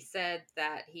 he said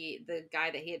that the guy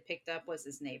that he had picked up was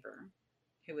his neighbor,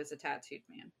 who was a tattooed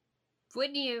man.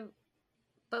 Wouldn't you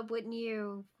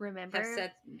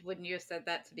remember? Wouldn't you have said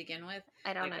that to begin with?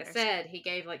 I don't know. Like I said, he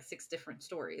gave like 6 different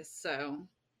stories, so,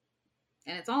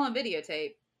 and it's all on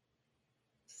videotape.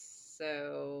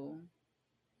 So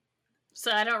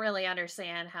I don't really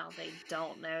understand how they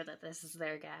don't know that this is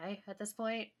their guy at this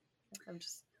point.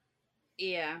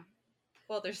 Yeah.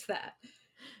 Well, there's that.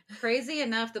 Crazy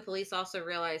enough, the police also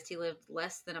realized he lived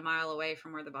less than a mile away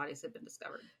from where the bodies had been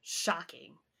discovered.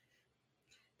 Shocking.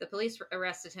 The police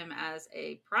arrested him as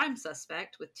a prime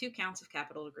suspect with 2 counts of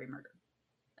capital degree murder.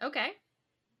 Okay.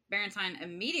 Barentine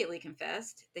immediately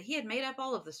confessed that he had made up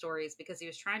all of the stories because he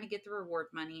was trying to get the reward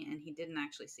money and he didn't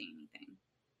actually see anything.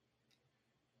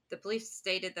 The police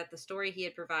stated that the story he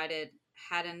had provided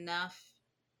had enough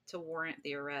to warrant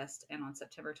the arrest, and on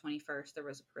September 21st, there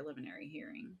was a preliminary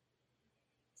hearing.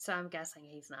 So I'm guessing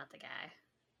he's not the guy.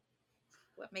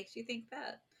 What makes you think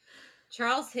that?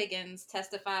 Charles Higgins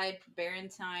testified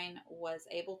Barentine was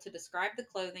able to describe the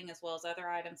clothing as well as other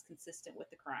items consistent with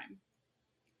the crime.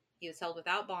 He was held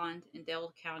without bond in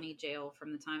Dale County Jail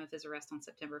from the time of his arrest on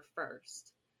September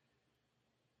 1st.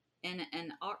 In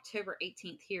an October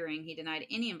 18th hearing, he denied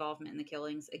any involvement in the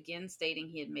killings, again stating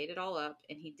he had made it all up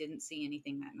and he didn't see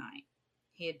anything that night.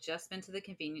 He had just been to the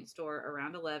convenience store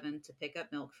around 11 to pick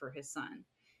up milk for his son.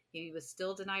 He was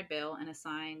still denied bail and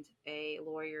assigned a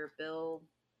lawyer, Bill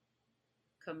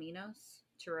Cominos,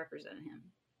 to represent him.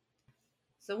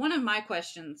 So one of my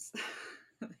questions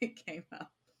that came up.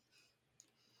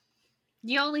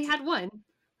 You only had one.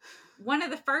 One of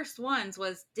the first ones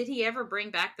was, did he ever bring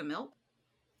back the milk?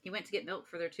 He went to get milk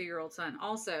for their 2-year-old son.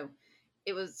 Also,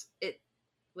 it was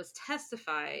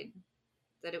testified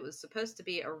that it was supposed to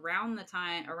be around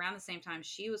the same time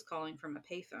she was calling from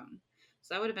a payphone.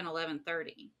 So that would have been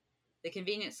 11:30. The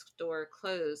convenience store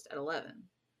closed at 11.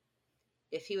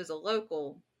 If he was a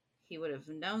local, he would have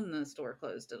known the store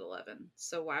closed at 11.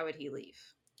 So why would he leave?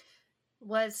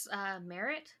 Was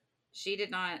Merritt? She did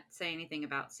not say anything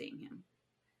about seeing him.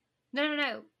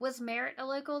 No. Was Merritt a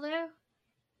local though?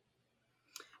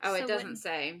 Oh, so it doesn't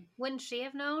say. Wouldn't she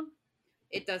have known?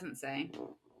 It doesn't say.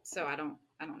 So I don't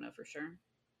know for sure.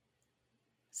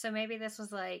 So maybe this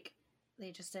was like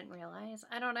They just didn't realize.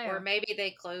 I don't Or know. maybe they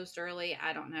closed early.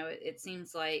 I don't know. It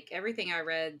seems like everything I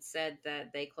read said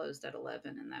that they closed at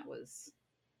 11 and that was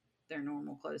their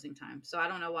normal closing time. So I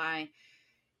don't know why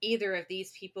either of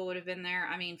these people would have been there.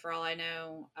 I mean, for all I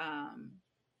know,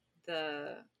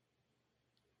 the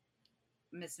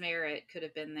Miss Merritt could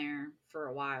have been there for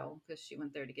a while because she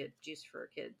went there to get juice for her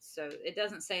kids. So it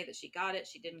doesn't say that she got it,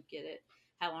 she didn't get it,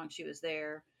 how long she was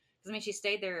there. Because I mean, she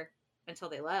stayed there until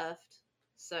they left.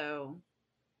 So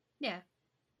Yeah.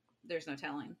 there's no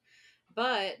telling.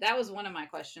 But that was one of my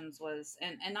questions was,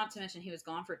 and not to mention he was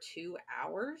gone for 2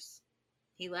 hours.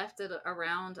 He left at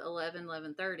around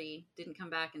 11:30, didn't come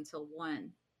back until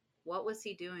 1. What was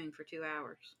he doing for 2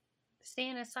 hours?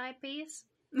 Seeing a side piece.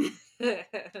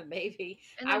 Maybe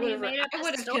And then he made up I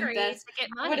would this have story confessed. to get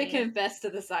I would have money. confessed to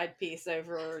the side piece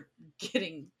over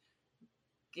getting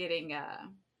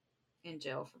in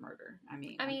jail for murder. I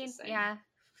mean, I I'm mean, just saying. yeah.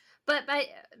 But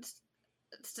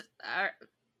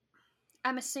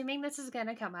I'm assuming this is going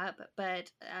to come up,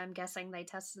 but I'm guessing they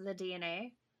tested the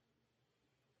DNA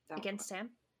against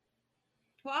him.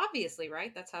 Well, obviously,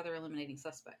 right? That's how they're eliminating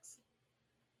suspects.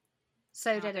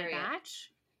 So did it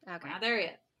match? Okay. We're not there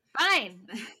yet. Fine.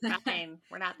 Fine.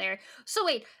 We're not there. So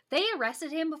wait, they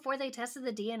arrested him before they tested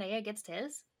the DNA against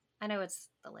his? I know it's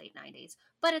the late 90s,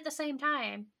 but at the same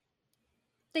time,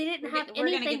 they didn't have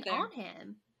anything on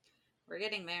him. We're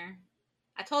getting there.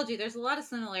 I told you there's a lot of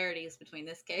similarities between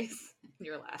this case and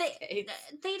your last case.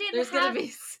 They didn't there's going to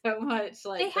be so much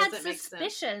like they had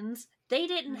suspicions. They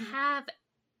didn't have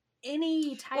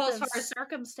any type of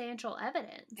circumstantial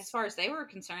evidence. As far as they were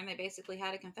concerned, they basically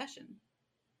had a confession.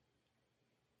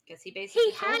 Because he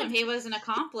basically told them he was an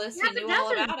accomplice. He knew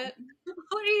all about it.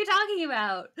 What are you talking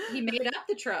about? He made up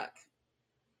the truck.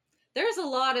 There's a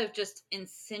lot of just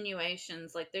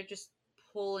insinuations. Like they're just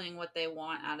pulling what they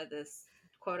want out of this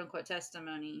quote unquote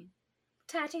testimony.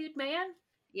 Tattooed man?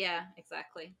 Yeah,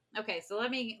 exactly. Okay, so let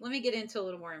me get into a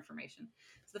little more information.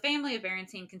 So the family of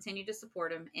Barentine continued to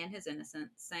support him and his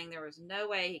innocence, saying there was no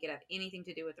way he could have anything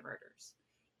to do with the murders.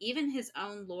 Even his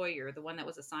own lawyer, the one that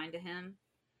was assigned to him,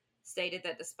 stated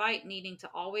that despite needing to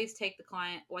always take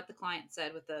what the client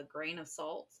said with a grain of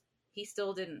salt, he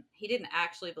didn't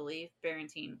actually believe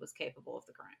Barentine was capable of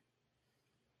the crime.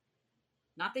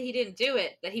 Not that he didn't do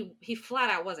it, that he flat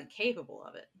out wasn't capable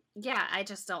of it. Yeah, I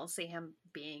just don't see him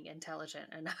being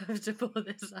intelligent enough to pull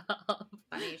this off.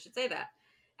 Funny you should say that.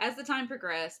 As the time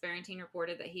progressed, Barentine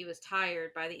reported that he was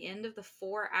tired by the end of the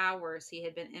 4 hours he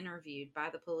had been interviewed by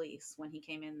the police when he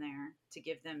came in there to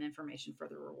give them information for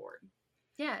the reward.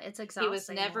 Yeah, it's exhausting.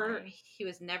 He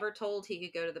was never told he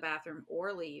could go to the bathroom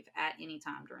or leave at any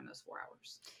time during those 4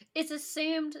 hours. It's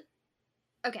assumed,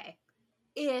 okay,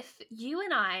 if you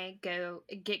and I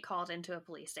get called into a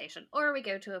police station, or we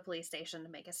go to a police station to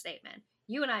make a statement,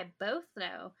 you and I both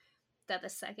know that the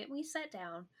second we sit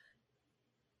down,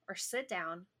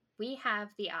 we have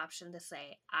the option to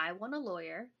say, I want a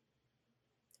lawyer,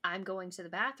 I'm going to the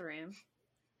bathroom,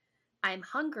 I'm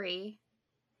hungry,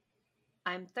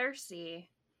 I'm thirsty,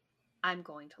 I'm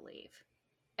going to leave.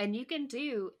 And you can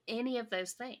do any of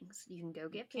those things. You can go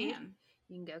get food.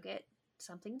 You can go get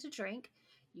something to drink.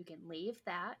 You can leave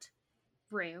that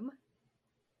room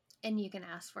and you can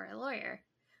ask for a lawyer.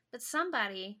 But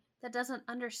somebody that doesn't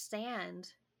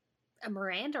understand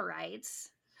Miranda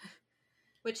rights,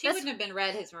 which he wouldn't have been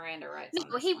read his Miranda rights.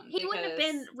 No, he wouldn't have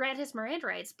been read his Miranda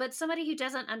rights. But somebody who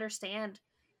doesn't understand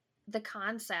the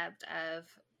concept of,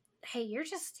 hey, you're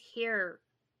just here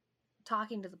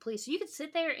talking to the police. You could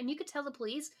sit there and you could tell the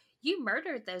police you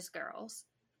murdered those girls,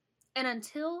 and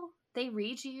until they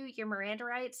read you your Miranda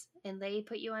rights and they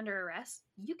put you under arrest,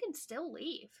 you can still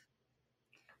leave.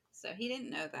 So he didn't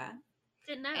know that.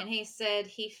 Didn't know. And he said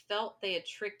he felt they had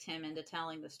tricked him into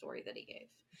telling the story that he gave.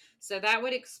 So that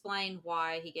would explain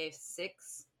why he gave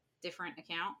 6 different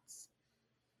accounts.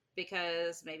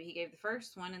 Because maybe he gave the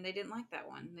first one and they didn't like that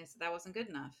one. They said that wasn't good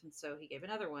enough. And so he gave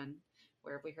another one.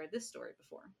 Where have we heard this story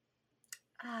before?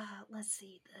 Let's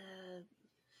see.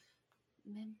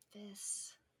 The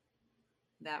Memphis.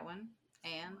 That one.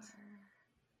 And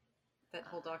that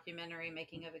whole documentary,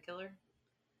 Making of a Killer.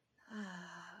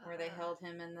 Where they held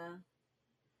him in the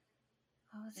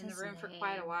room for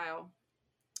quite a while.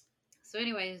 So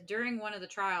anyways, during one of the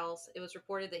trials, it was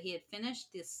reported that he had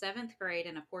finished the 7th grade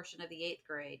and a portion of the 8th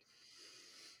grade.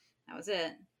 That was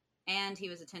it. And he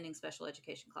was attending special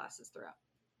education classes throughout.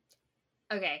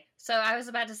 Okay, so I was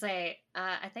about to say,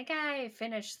 I think I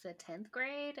finished the 10th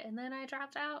grade and then I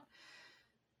dropped out.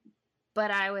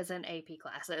 But I was in AP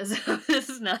classes. This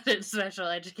is not in special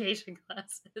education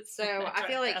classes. So I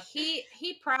feel like he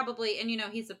probably, and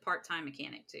he's a part-time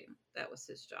mechanic too. That was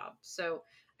his job. So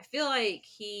I feel like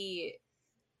he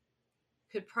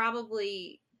could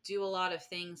probably do a lot of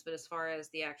things, but as far as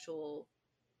the actual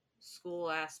school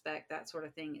aspect, that sort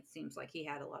of thing, it seems like he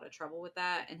had a lot of trouble with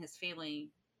that, and his family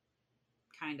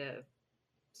kind of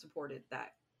supported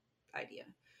that idea.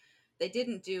 They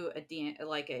didn't do a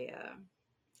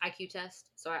IQ test,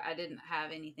 so I didn't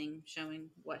have anything showing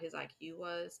what his IQ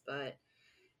was, but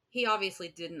he obviously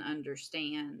didn't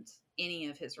understand any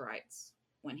of his rights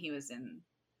when he was in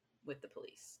with the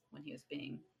police, when he was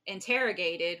being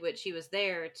interrogated, which he was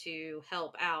there to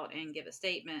help out and give a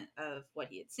statement of what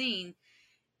he had seen.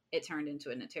 It turned into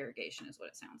an interrogation, is what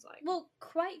it sounds like. Well,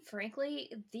 quite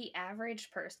frankly, the average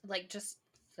person, like just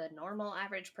the normal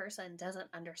average person, doesn't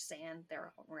understand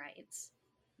their own rights.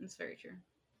 That's very true.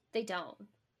 They don't.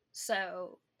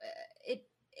 So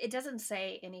it doesn't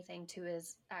say anything to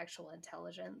his actual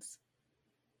intelligence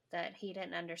that he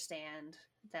didn't understand,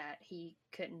 that he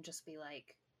couldn't just be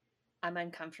like, I'm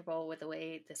uncomfortable with the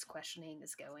way this questioning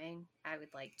is going. I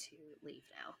would like to leave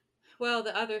now. Well,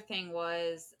 the other thing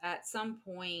was at some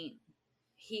point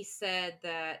he said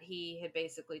that he had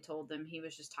basically told them he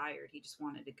was just tired. He just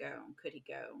wanted to go. Could he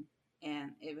go?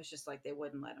 And it was just like they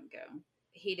wouldn't let him go.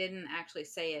 He didn't actually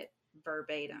say it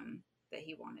verbatim that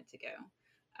he wanted to go.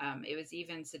 It was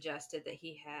even suggested that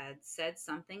he had said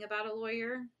something about a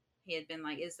lawyer. He had been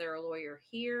like, is there a lawyer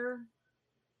here?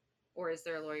 Or is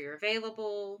there a lawyer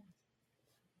available?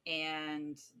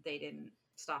 And they didn't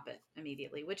stop it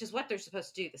immediately, which is what they're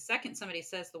supposed to do. The second somebody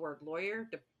says the word lawyer,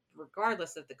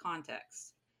 regardless of the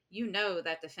context, you know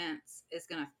that defense is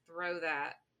going to throw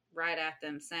that right at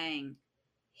them, saying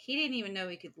he didn't even know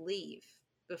he could leave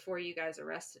before you guys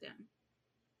arrested him.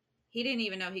 He didn't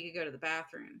even know he could go to the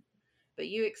bathroom, but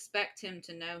you expect him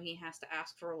to know he has to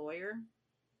ask for a lawyer?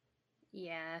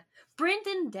 Yeah.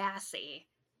 Brendan Dassey.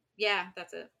 Yeah,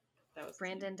 that's it. That was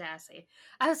Brendan Dassey.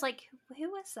 I was like, who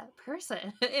was that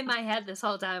person? In my head this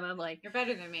whole time, I'm like, you're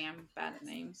better than me. I'm bad at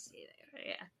names.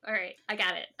 Yeah. All right. I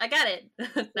got it.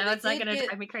 Now it's not going to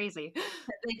drive me crazy.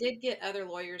 They did get other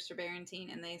lawyers for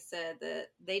Barentine, and they said that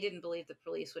they didn't believe the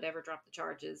police would ever drop the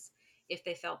charges if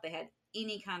they felt they had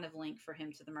any kind of link for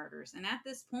him to the murders. And at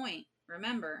this point,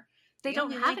 remember, they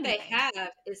don't have anything. They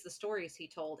have is the stories he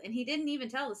told, and he didn't even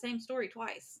tell the same story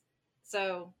twice.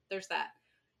 So there's that.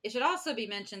 It should also be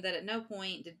mentioned that at no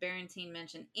point did Barentine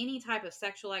mention any type of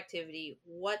sexual activity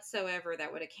whatsoever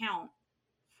that would account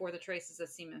for the traces of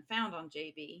semen found on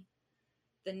JB.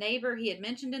 The neighbor he had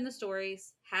mentioned in the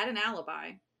stories had an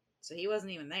alibi, so he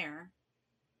wasn't even there.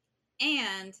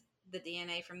 And the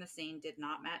DNA from the scene did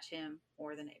not match him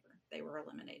or the neighbor. They were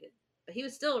eliminated. But he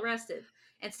was still arrested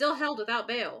and still held without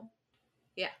bail.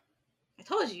 Yeah. I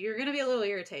told you, you're going to be a little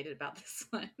irritated about this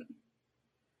one.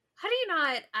 How do you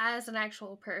not, as an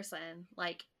actual person,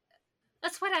 like,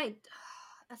 that's what I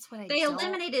They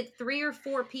eliminated 3 or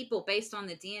 4 people based on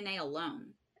the DNA alone.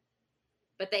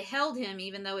 But they held him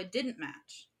even though it didn't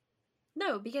match.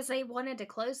 No, because they wanted to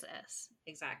close this.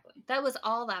 Exactly. That was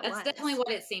all that was. That's definitely what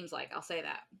it seems like. I'll say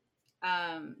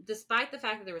that. Despite the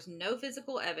fact that there was no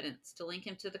physical evidence to link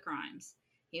him to the crimes,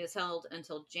 he was held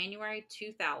until January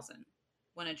 2000,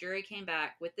 when a jury came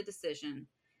back with the decision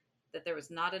that there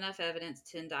was not enough evidence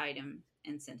to indict him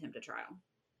and send him to trial.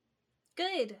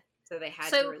 Good. So they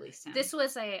had to release him. This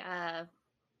was a,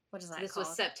 what is that This called?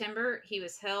 was September. He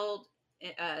was held,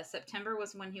 September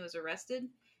was when he was arrested.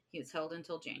 He was held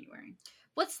until January.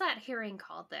 What's that hearing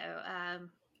called, though?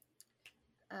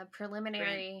 A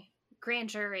preliminary grand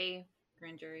jury.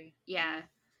 Grand jury. Yeah.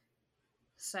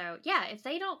 So, yeah, if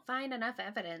they don't find enough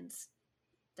evidence,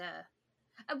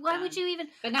 why would you even...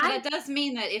 But now that does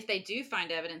mean that if they do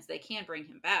find evidence, they can bring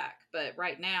him back. But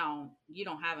right now, you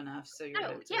don't have enough, so you're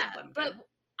going to let him go.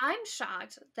 I'm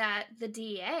shocked that the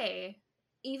DA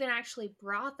even actually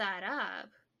brought that up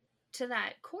to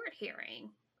that court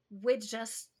hearing with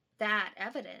just that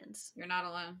evidence. You're not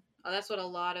alone. That's what a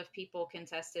lot of people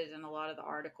contested in a lot of the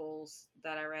articles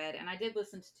that I read. And I did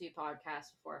listen to 2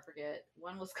 podcasts before I forget.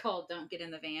 One was called Don't Get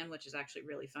in the Van, which is actually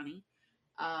really funny.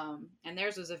 And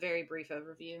theirs was a very brief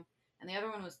overview. And the other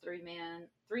one was Three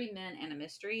Men and a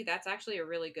Mystery. That's actually a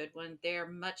really good one. They're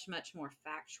much, much more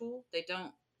factual. They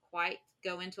don't quite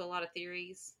go into a lot of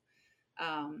theories.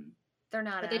 They're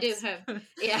not, but they do have,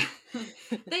 yeah.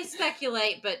 They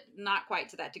speculate, but not quite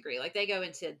to that degree. Like, they go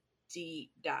into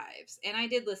deep dives. And I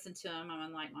did listen to them on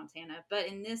Unlike Montana. But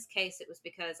in this case, it was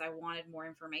because I wanted more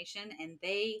information. And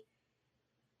they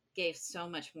gave so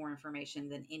much more information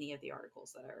than any of the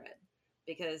articles that I read.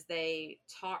 Because they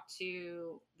talked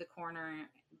to the coroner,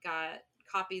 got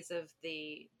copies of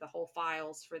the whole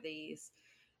files for these,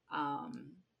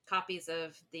 copies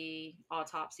of the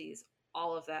autopsies,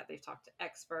 all of that. They've talked to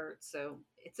experts. So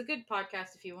it's a good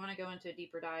podcast if you want to go into a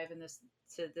deeper dive in this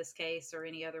case or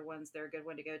any other ones. They're a good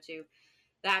one to go to.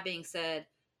 That being said,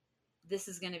 this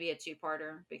is going to be a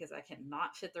two-parter because I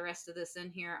cannot fit the rest of this in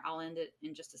here. I'll end it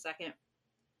in just a second.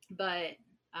 But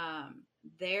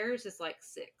theirs is like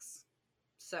 6.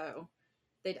 So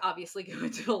they'd obviously go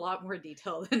into a lot more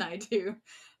detail than I do.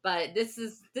 But this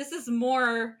is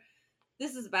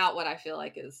about what I feel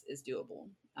like is doable.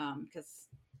 Because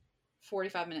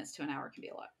 45 minutes to an hour can be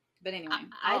a lot. But anyway,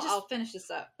 I'll finish this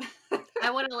up.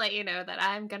 I want to let you know that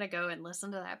I'm going to go and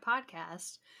listen to that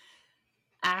podcast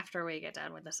after we get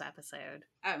done with this episode.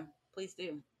 Oh, please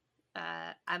do.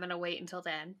 I'm going to wait until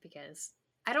then because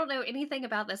I don't know anything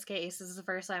about this case. This is the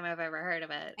first time I've ever heard of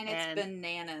it. And it's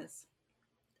bananas.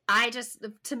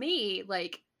 To me,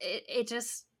 like, it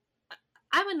just,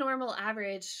 I'm a normal,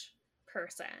 average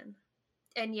person.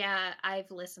 And yeah, I've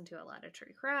listened to a lot of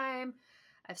true crime.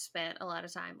 I've spent a lot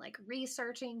of time, like,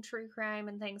 researching true crime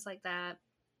and things like that.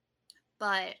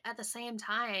 But at the same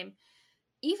time,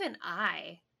 even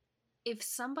if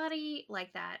somebody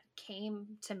like that came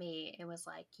to me and was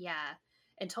like, yeah,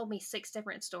 and told me 6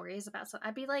 different stories about something,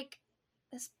 I'd be like,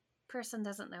 this person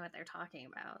doesn't know what they're talking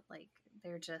about. Like,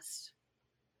 they're trying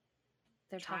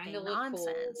talking to look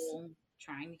nonsense. cool,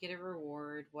 trying to get a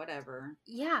reward, whatever.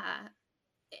 Yeah.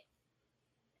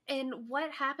 And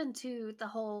what happened to the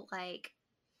whole, like,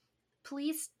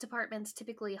 police departments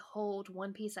typically hold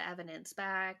one piece of evidence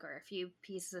back or a few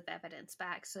pieces of evidence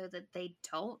back so that they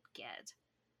don't get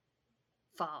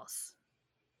false.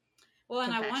 Well,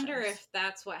 and I wonder if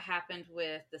that's what happened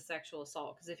with the sexual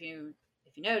assault. Because if you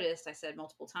noticed, I said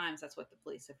multiple times that's what the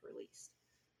police have released.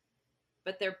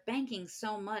 But they're banking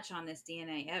so much on this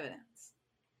DNA evidence.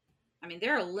 I mean,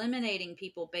 they're eliminating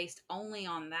people based only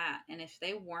on that. And if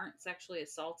they weren't sexually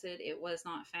assaulted, it was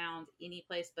not found any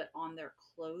place but on their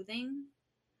clothing.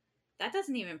 That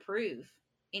doesn't even prove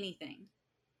anything.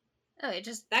 Oh, it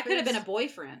just that could have been a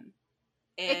boyfriend,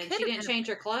 and she didn't change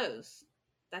her clothes.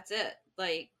 That's it.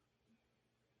 Like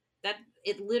that,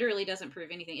 it literally doesn't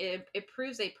prove anything. It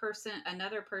proves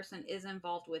another person is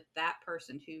involved with that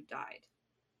person who died.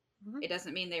 It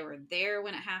doesn't mean they were there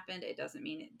when it happened. It doesn't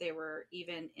mean they were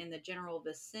even in the general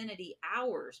vicinity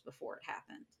hours before it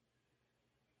happened.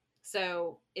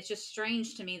 So it's just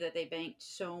strange to me that they banked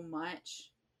so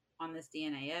much on this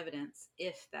DNA evidence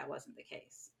if that wasn't the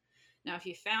case. Now, if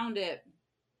you found it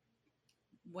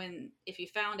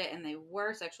and they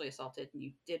were sexually assaulted and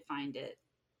you did find it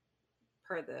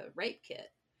per the rape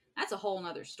kit, that's a whole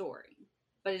nother story.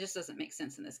 But it just doesn't make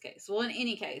sense in this case. Well, in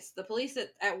any case, the police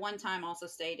at one time also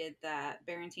stated that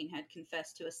Barentine had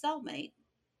confessed to a cellmate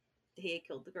that he had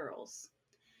killed the girls.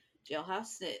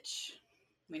 Jailhouse snitch.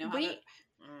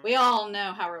 We all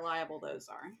know how reliable those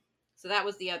are. So that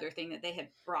was the other thing that they had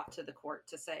brought to the court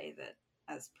to say that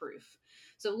as proof.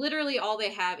 So literally all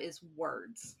they have is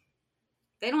words.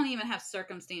 They don't even have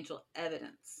circumstantial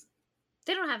evidence.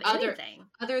 They don't have anything.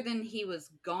 Other than he was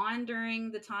gone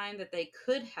during the time that they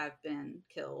could have been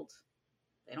killed.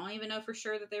 They don't even know for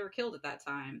sure that they were killed at that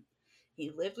time.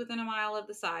 He lived within a mile of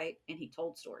the site, and he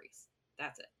told stories.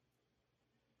 That's it.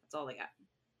 That's all they got.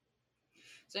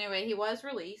 So anyway, he was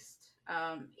released.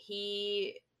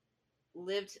 He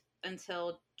lived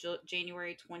until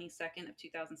January 22nd of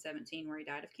 2017, where he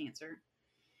died of cancer.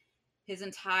 His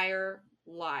entire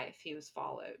life, he was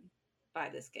followed by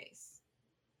this case,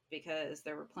 because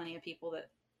there were plenty of people that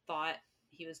thought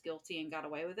he was guilty and got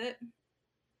away with it.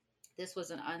 This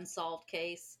was an unsolved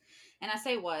case. And I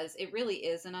say it really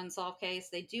is an unsolved case.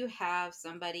 They do have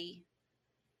somebody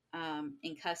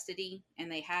in custody,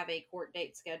 and they have a court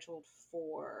date scheduled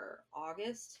for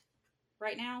August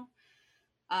right now.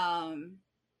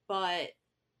 But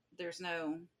there's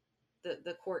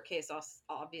the court case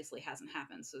obviously hasn't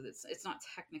happened. So it's not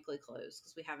technically closed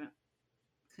because we haven't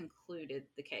concluded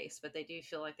the case, but they do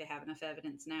feel like they have enough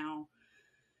evidence now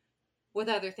with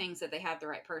other things that they have the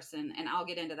right person, and I'll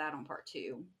get into that on part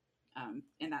 2,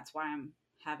 and that's why I'm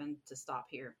having to stop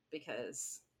here,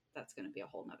 because that's going to be a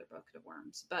whole nother bucket of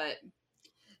worms. But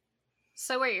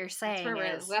so what you're saying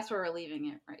that's where we're leaving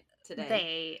it right today.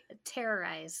 They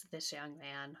terrorized this young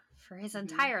man for his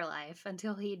entire life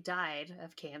until he died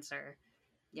of cancer.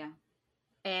 Yeah.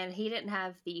 And he didn't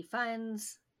have the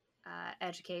funds,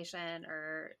 education,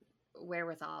 or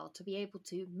wherewithal to be able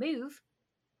to move.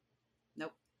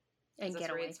 Nope. And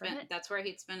get away from it. That's where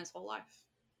he'd spent his whole life.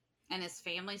 And his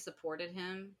family supported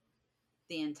him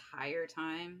the entire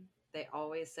time. They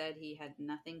always said he had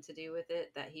nothing to do with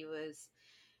it, that he was...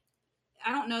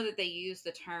 I don't know that they use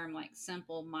the term like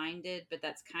simple-minded, but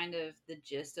that's kind of the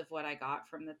gist of what I got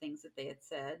from the things that they had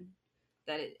said.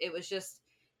 That it was just...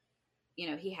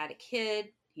 he had a kid,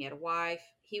 he had a wife,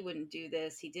 he wouldn't do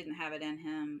this, he didn't have it in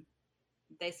him.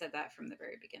 They said that from the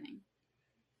very beginning.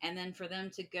 And then for them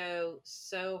to go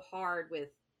so hard with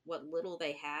what little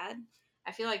they had,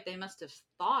 I feel like they must have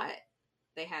thought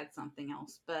they had something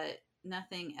else, but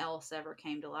nothing else ever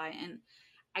came to light. And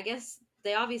I guess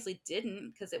they obviously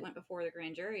didn't, because it went before the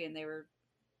grand jury and they were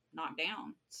knocked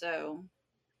down. So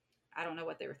I don't know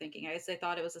what they were thinking. I guess they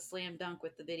thought it was a slam dunk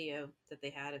with the video that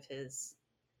they had of his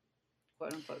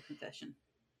quote unquote confession.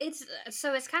 It's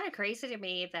kind of crazy to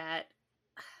me that,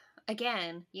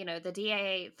 again, the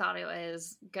DA thought it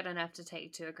was good enough to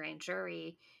take to a grand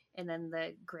jury, and then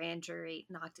the grand jury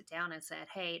knocked it down and said,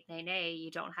 "Hey, nay, you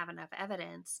don't have enough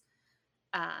evidence."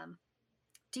 Um,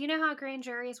 do you know how grand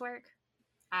juries work?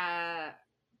 Uh,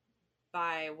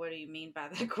 by what do you mean by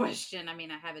that question? I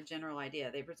mean, I have a general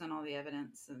idea. They present all the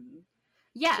evidence and to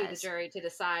the Yes. jury to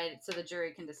decide, so the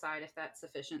jury can decide if that's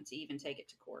sufficient to even take it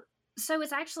to court. So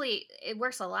it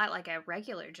works a lot like a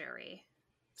regular jury.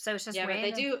 So it's just Yeah, but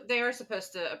random. they are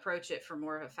supposed to approach it from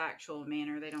more of a factual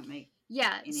manner. They don't make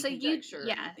Yeah. any So conjecture or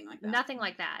anything like that. nothing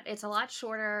like that. It's a lot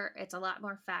shorter. It's a lot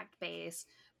more fact based,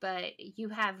 but you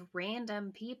have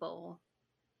random people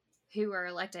who are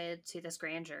elected to this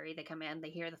grand jury. They come in, they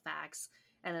hear the facts,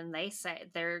 and then they say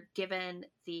they're given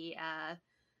the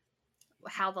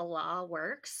how the law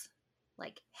works.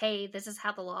 Like, hey, this is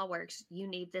how the law works. You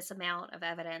need this amount of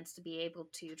evidence to be able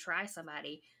to try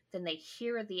somebody. Then they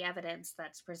hear the evidence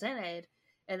that's presented,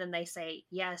 and then they say,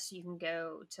 yes, you can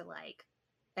go to like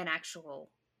an actual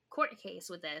court case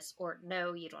with this, or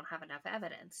no, you don't have enough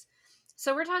evidence.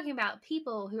 So we're talking about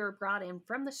people who are brought in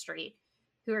from the street,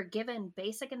 who are given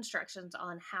basic instructions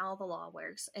on how the law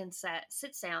works, and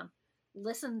sits down,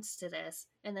 listens to this,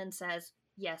 and then says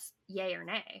yes, yay or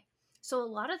nay. So a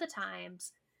lot of the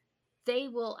times they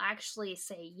will actually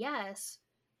say yes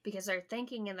because they're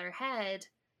thinking in their head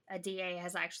a DA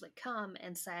has actually come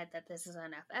and said that this is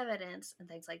enough evidence and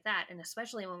things like that. And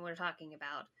especially when we're talking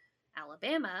about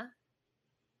Alabama,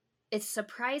 it's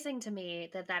surprising to me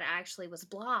that that actually was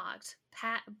blocked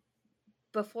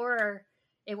before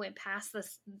it went past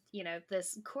this,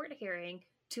 this court hearing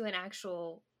to an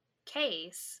actual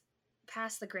case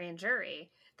past the grand jury.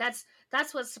 That's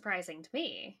what's surprising to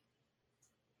me.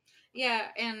 Yeah,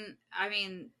 and I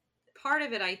mean, part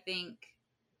of it I think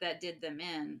that did them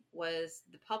in was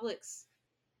the public's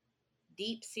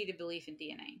deep-seated belief in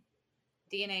DNA.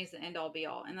 DNA is the end all be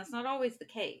all, and that's not always the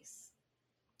case.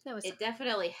 No, It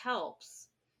definitely helps.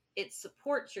 It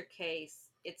supports your case.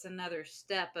 It's another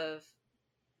step of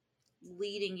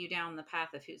leading you down the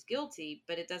path of who's guilty,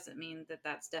 but it doesn't mean that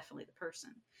that's definitely the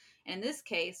person. And in this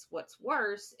case, what's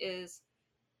worse is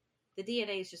the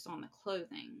DNA is just on the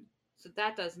clothing. So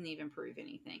that doesn't even prove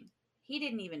anything. He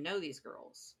didn't even know these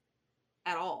girls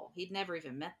at all. He'd never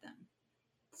even met them.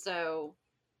 So,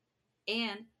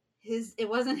 and it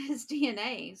wasn't his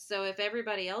DNA. So if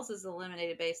everybody else is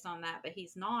eliminated based on that, but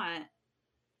he's not,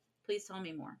 please tell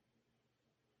me more.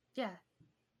 Yeah.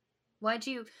 Why'd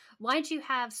you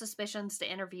have suspicions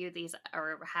to interview these,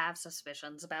 or have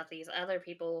suspicions about these other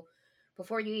people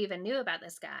before you even knew about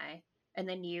this guy, and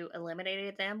then you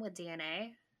eliminated them with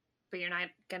DNA, but you're not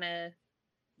gonna?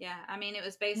 Yeah, I mean, it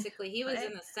was basically, he was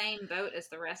in the same boat as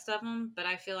the rest of them, but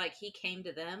I feel like he came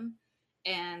to them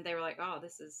and they were like, oh,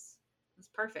 this is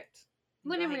perfect.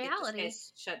 When Go in ahead and get this reality,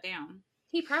 case shut down.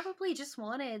 he probably just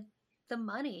wanted the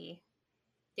money.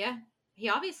 Yeah, he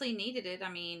obviously needed it. I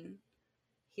mean,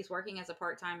 he's working as a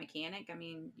part-time mechanic. I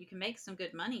mean, you can make some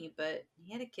good money, but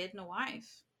he had a kid and a wife.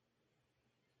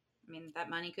 I mean, that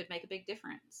money could make a big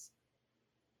difference.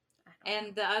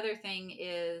 And the other thing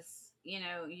is,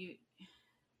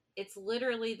 it's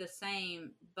literally the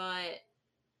same, but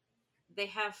they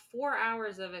have 4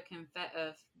 hours of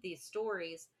of these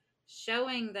stories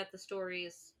showing that the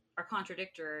stories are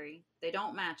contradictory. They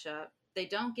don't match up. They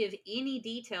don't give any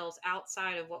details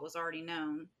outside of what was already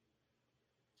known.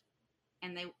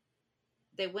 And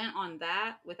they went on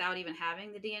that without even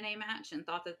having the DNA match and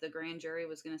thought that the grand jury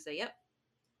was going to say, "Yep,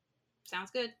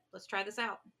 sounds good. Let's try this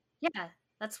out." Yeah,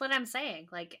 that's what I'm saying.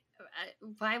 Like,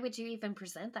 why would you even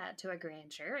present that to a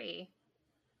grand jury?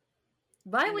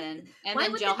 Why And would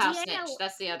then the jailhouse DA? snitch.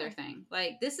 That's the other thing.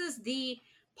 Like, this is the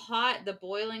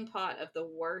boiling pot of the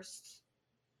worst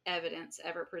evidence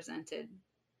ever presented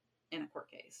in a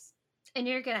court case. And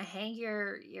you're gonna hang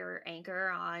your anchor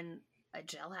on a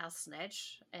jailhouse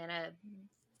snitch and a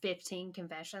 15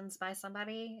 confessions by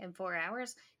somebody in 4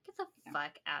 hours? Get the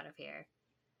fuck out of here.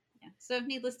 Yeah. So,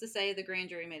 needless to say, the grand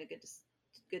jury made a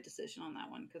good decision on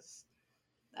that one, because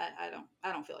I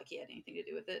don't feel like he had anything to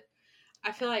do with it.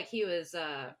 I feel like he was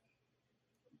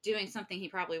doing something he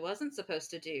probably wasn't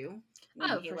supposed to do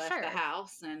when Oh, he for left the sure.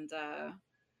 house, and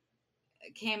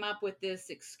came up with this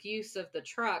excuse of the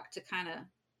truck to kind of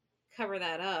cover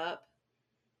that up.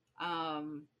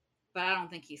 Um, but I don't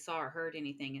think he saw or heard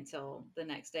anything until the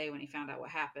next day when he found out what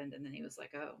happened, and then he was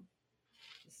like, "Oh,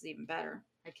 this is even better.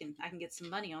 I can get some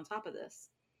money on top of this."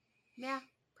 Yeah,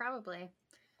 probably.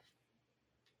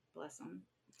 Bless him.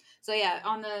 So yeah,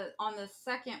 on the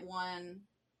second one,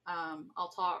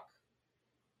 I'll talk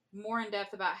more in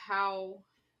depth about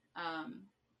um,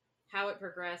 how it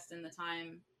progressed in the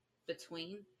time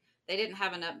between. They didn't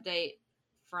have an update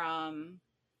from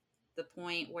the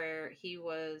point where he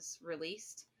was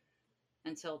released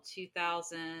until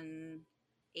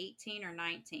 2018 or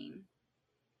 19.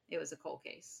 It was a cold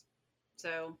case.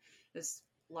 So it was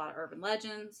a lot of urban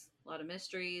legends, a lot of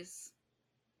mysteries,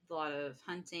 a lot of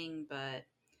hunting, but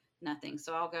nothing.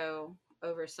 So I'll go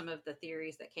over some of the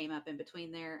theories that came up in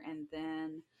between there, and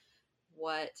then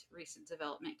what recent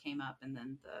development came up, and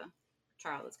then the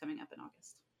trial that's coming up in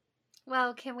August.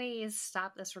 Well, can we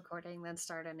stop this recording, then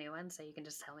start a new one so you can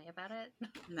just tell me about it?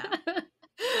 No.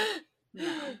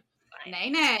 No. Fine. Nay,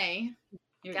 nay.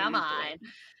 You're Come gonna have to on. wait.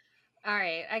 All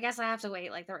right. I guess I have to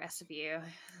wait like the rest of you.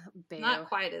 Boo. Not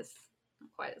quite as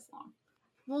long.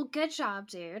 Well, good job,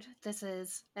 dude. This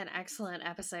is an excellent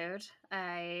episode.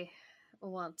 I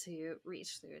want to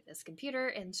reach through this computer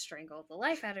and strangle the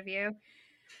life out of you.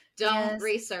 Don't Yes.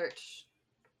 research.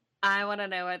 I want to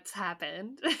know what's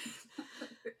happened.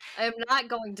 I'm not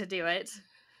going to do it,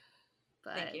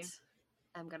 Thank you.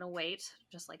 but I'm going to wait,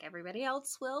 just like everybody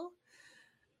else will.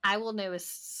 I will know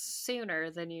sooner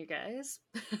than you guys,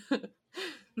 but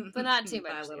not too By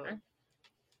a much little. sooner.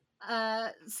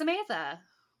 Samantha,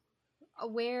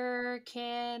 where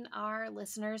can our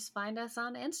listeners find us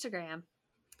on Instagram?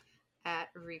 At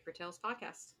Reaper Tales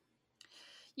Podcast.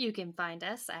 You can find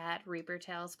us at Reaper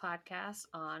Tales Podcast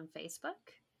on Facebook.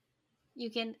 You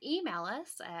can email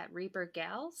us at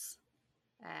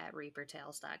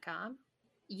reapergals@reapertales.com.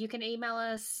 You can email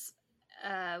us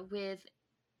with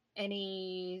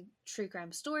any true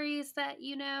crime stories that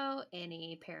you know,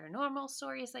 any paranormal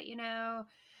stories that you know.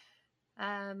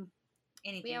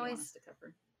 Anything you want us to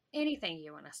cover. Anything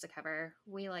you want us to cover.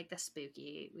 We like the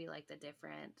spooky. We like the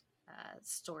different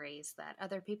stories that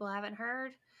other people haven't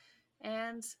heard.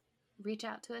 And reach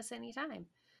out to us anytime.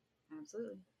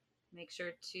 Absolutely. Make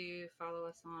sure to follow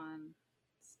us on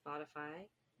Spotify,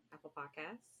 Apple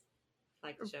Podcasts.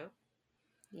 Like the show.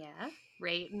 Yeah.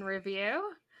 Rate and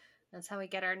review. That's how we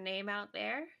get our name out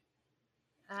there.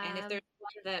 And if there's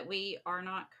one that we are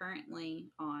not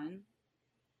currently on,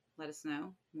 let us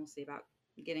know. We'll see about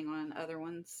getting on other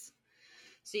ones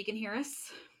so you can hear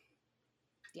us.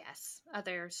 Yes,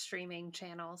 other streaming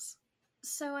channels.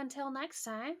 So until next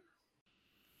time,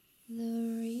 the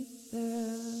Reaper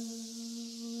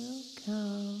will come.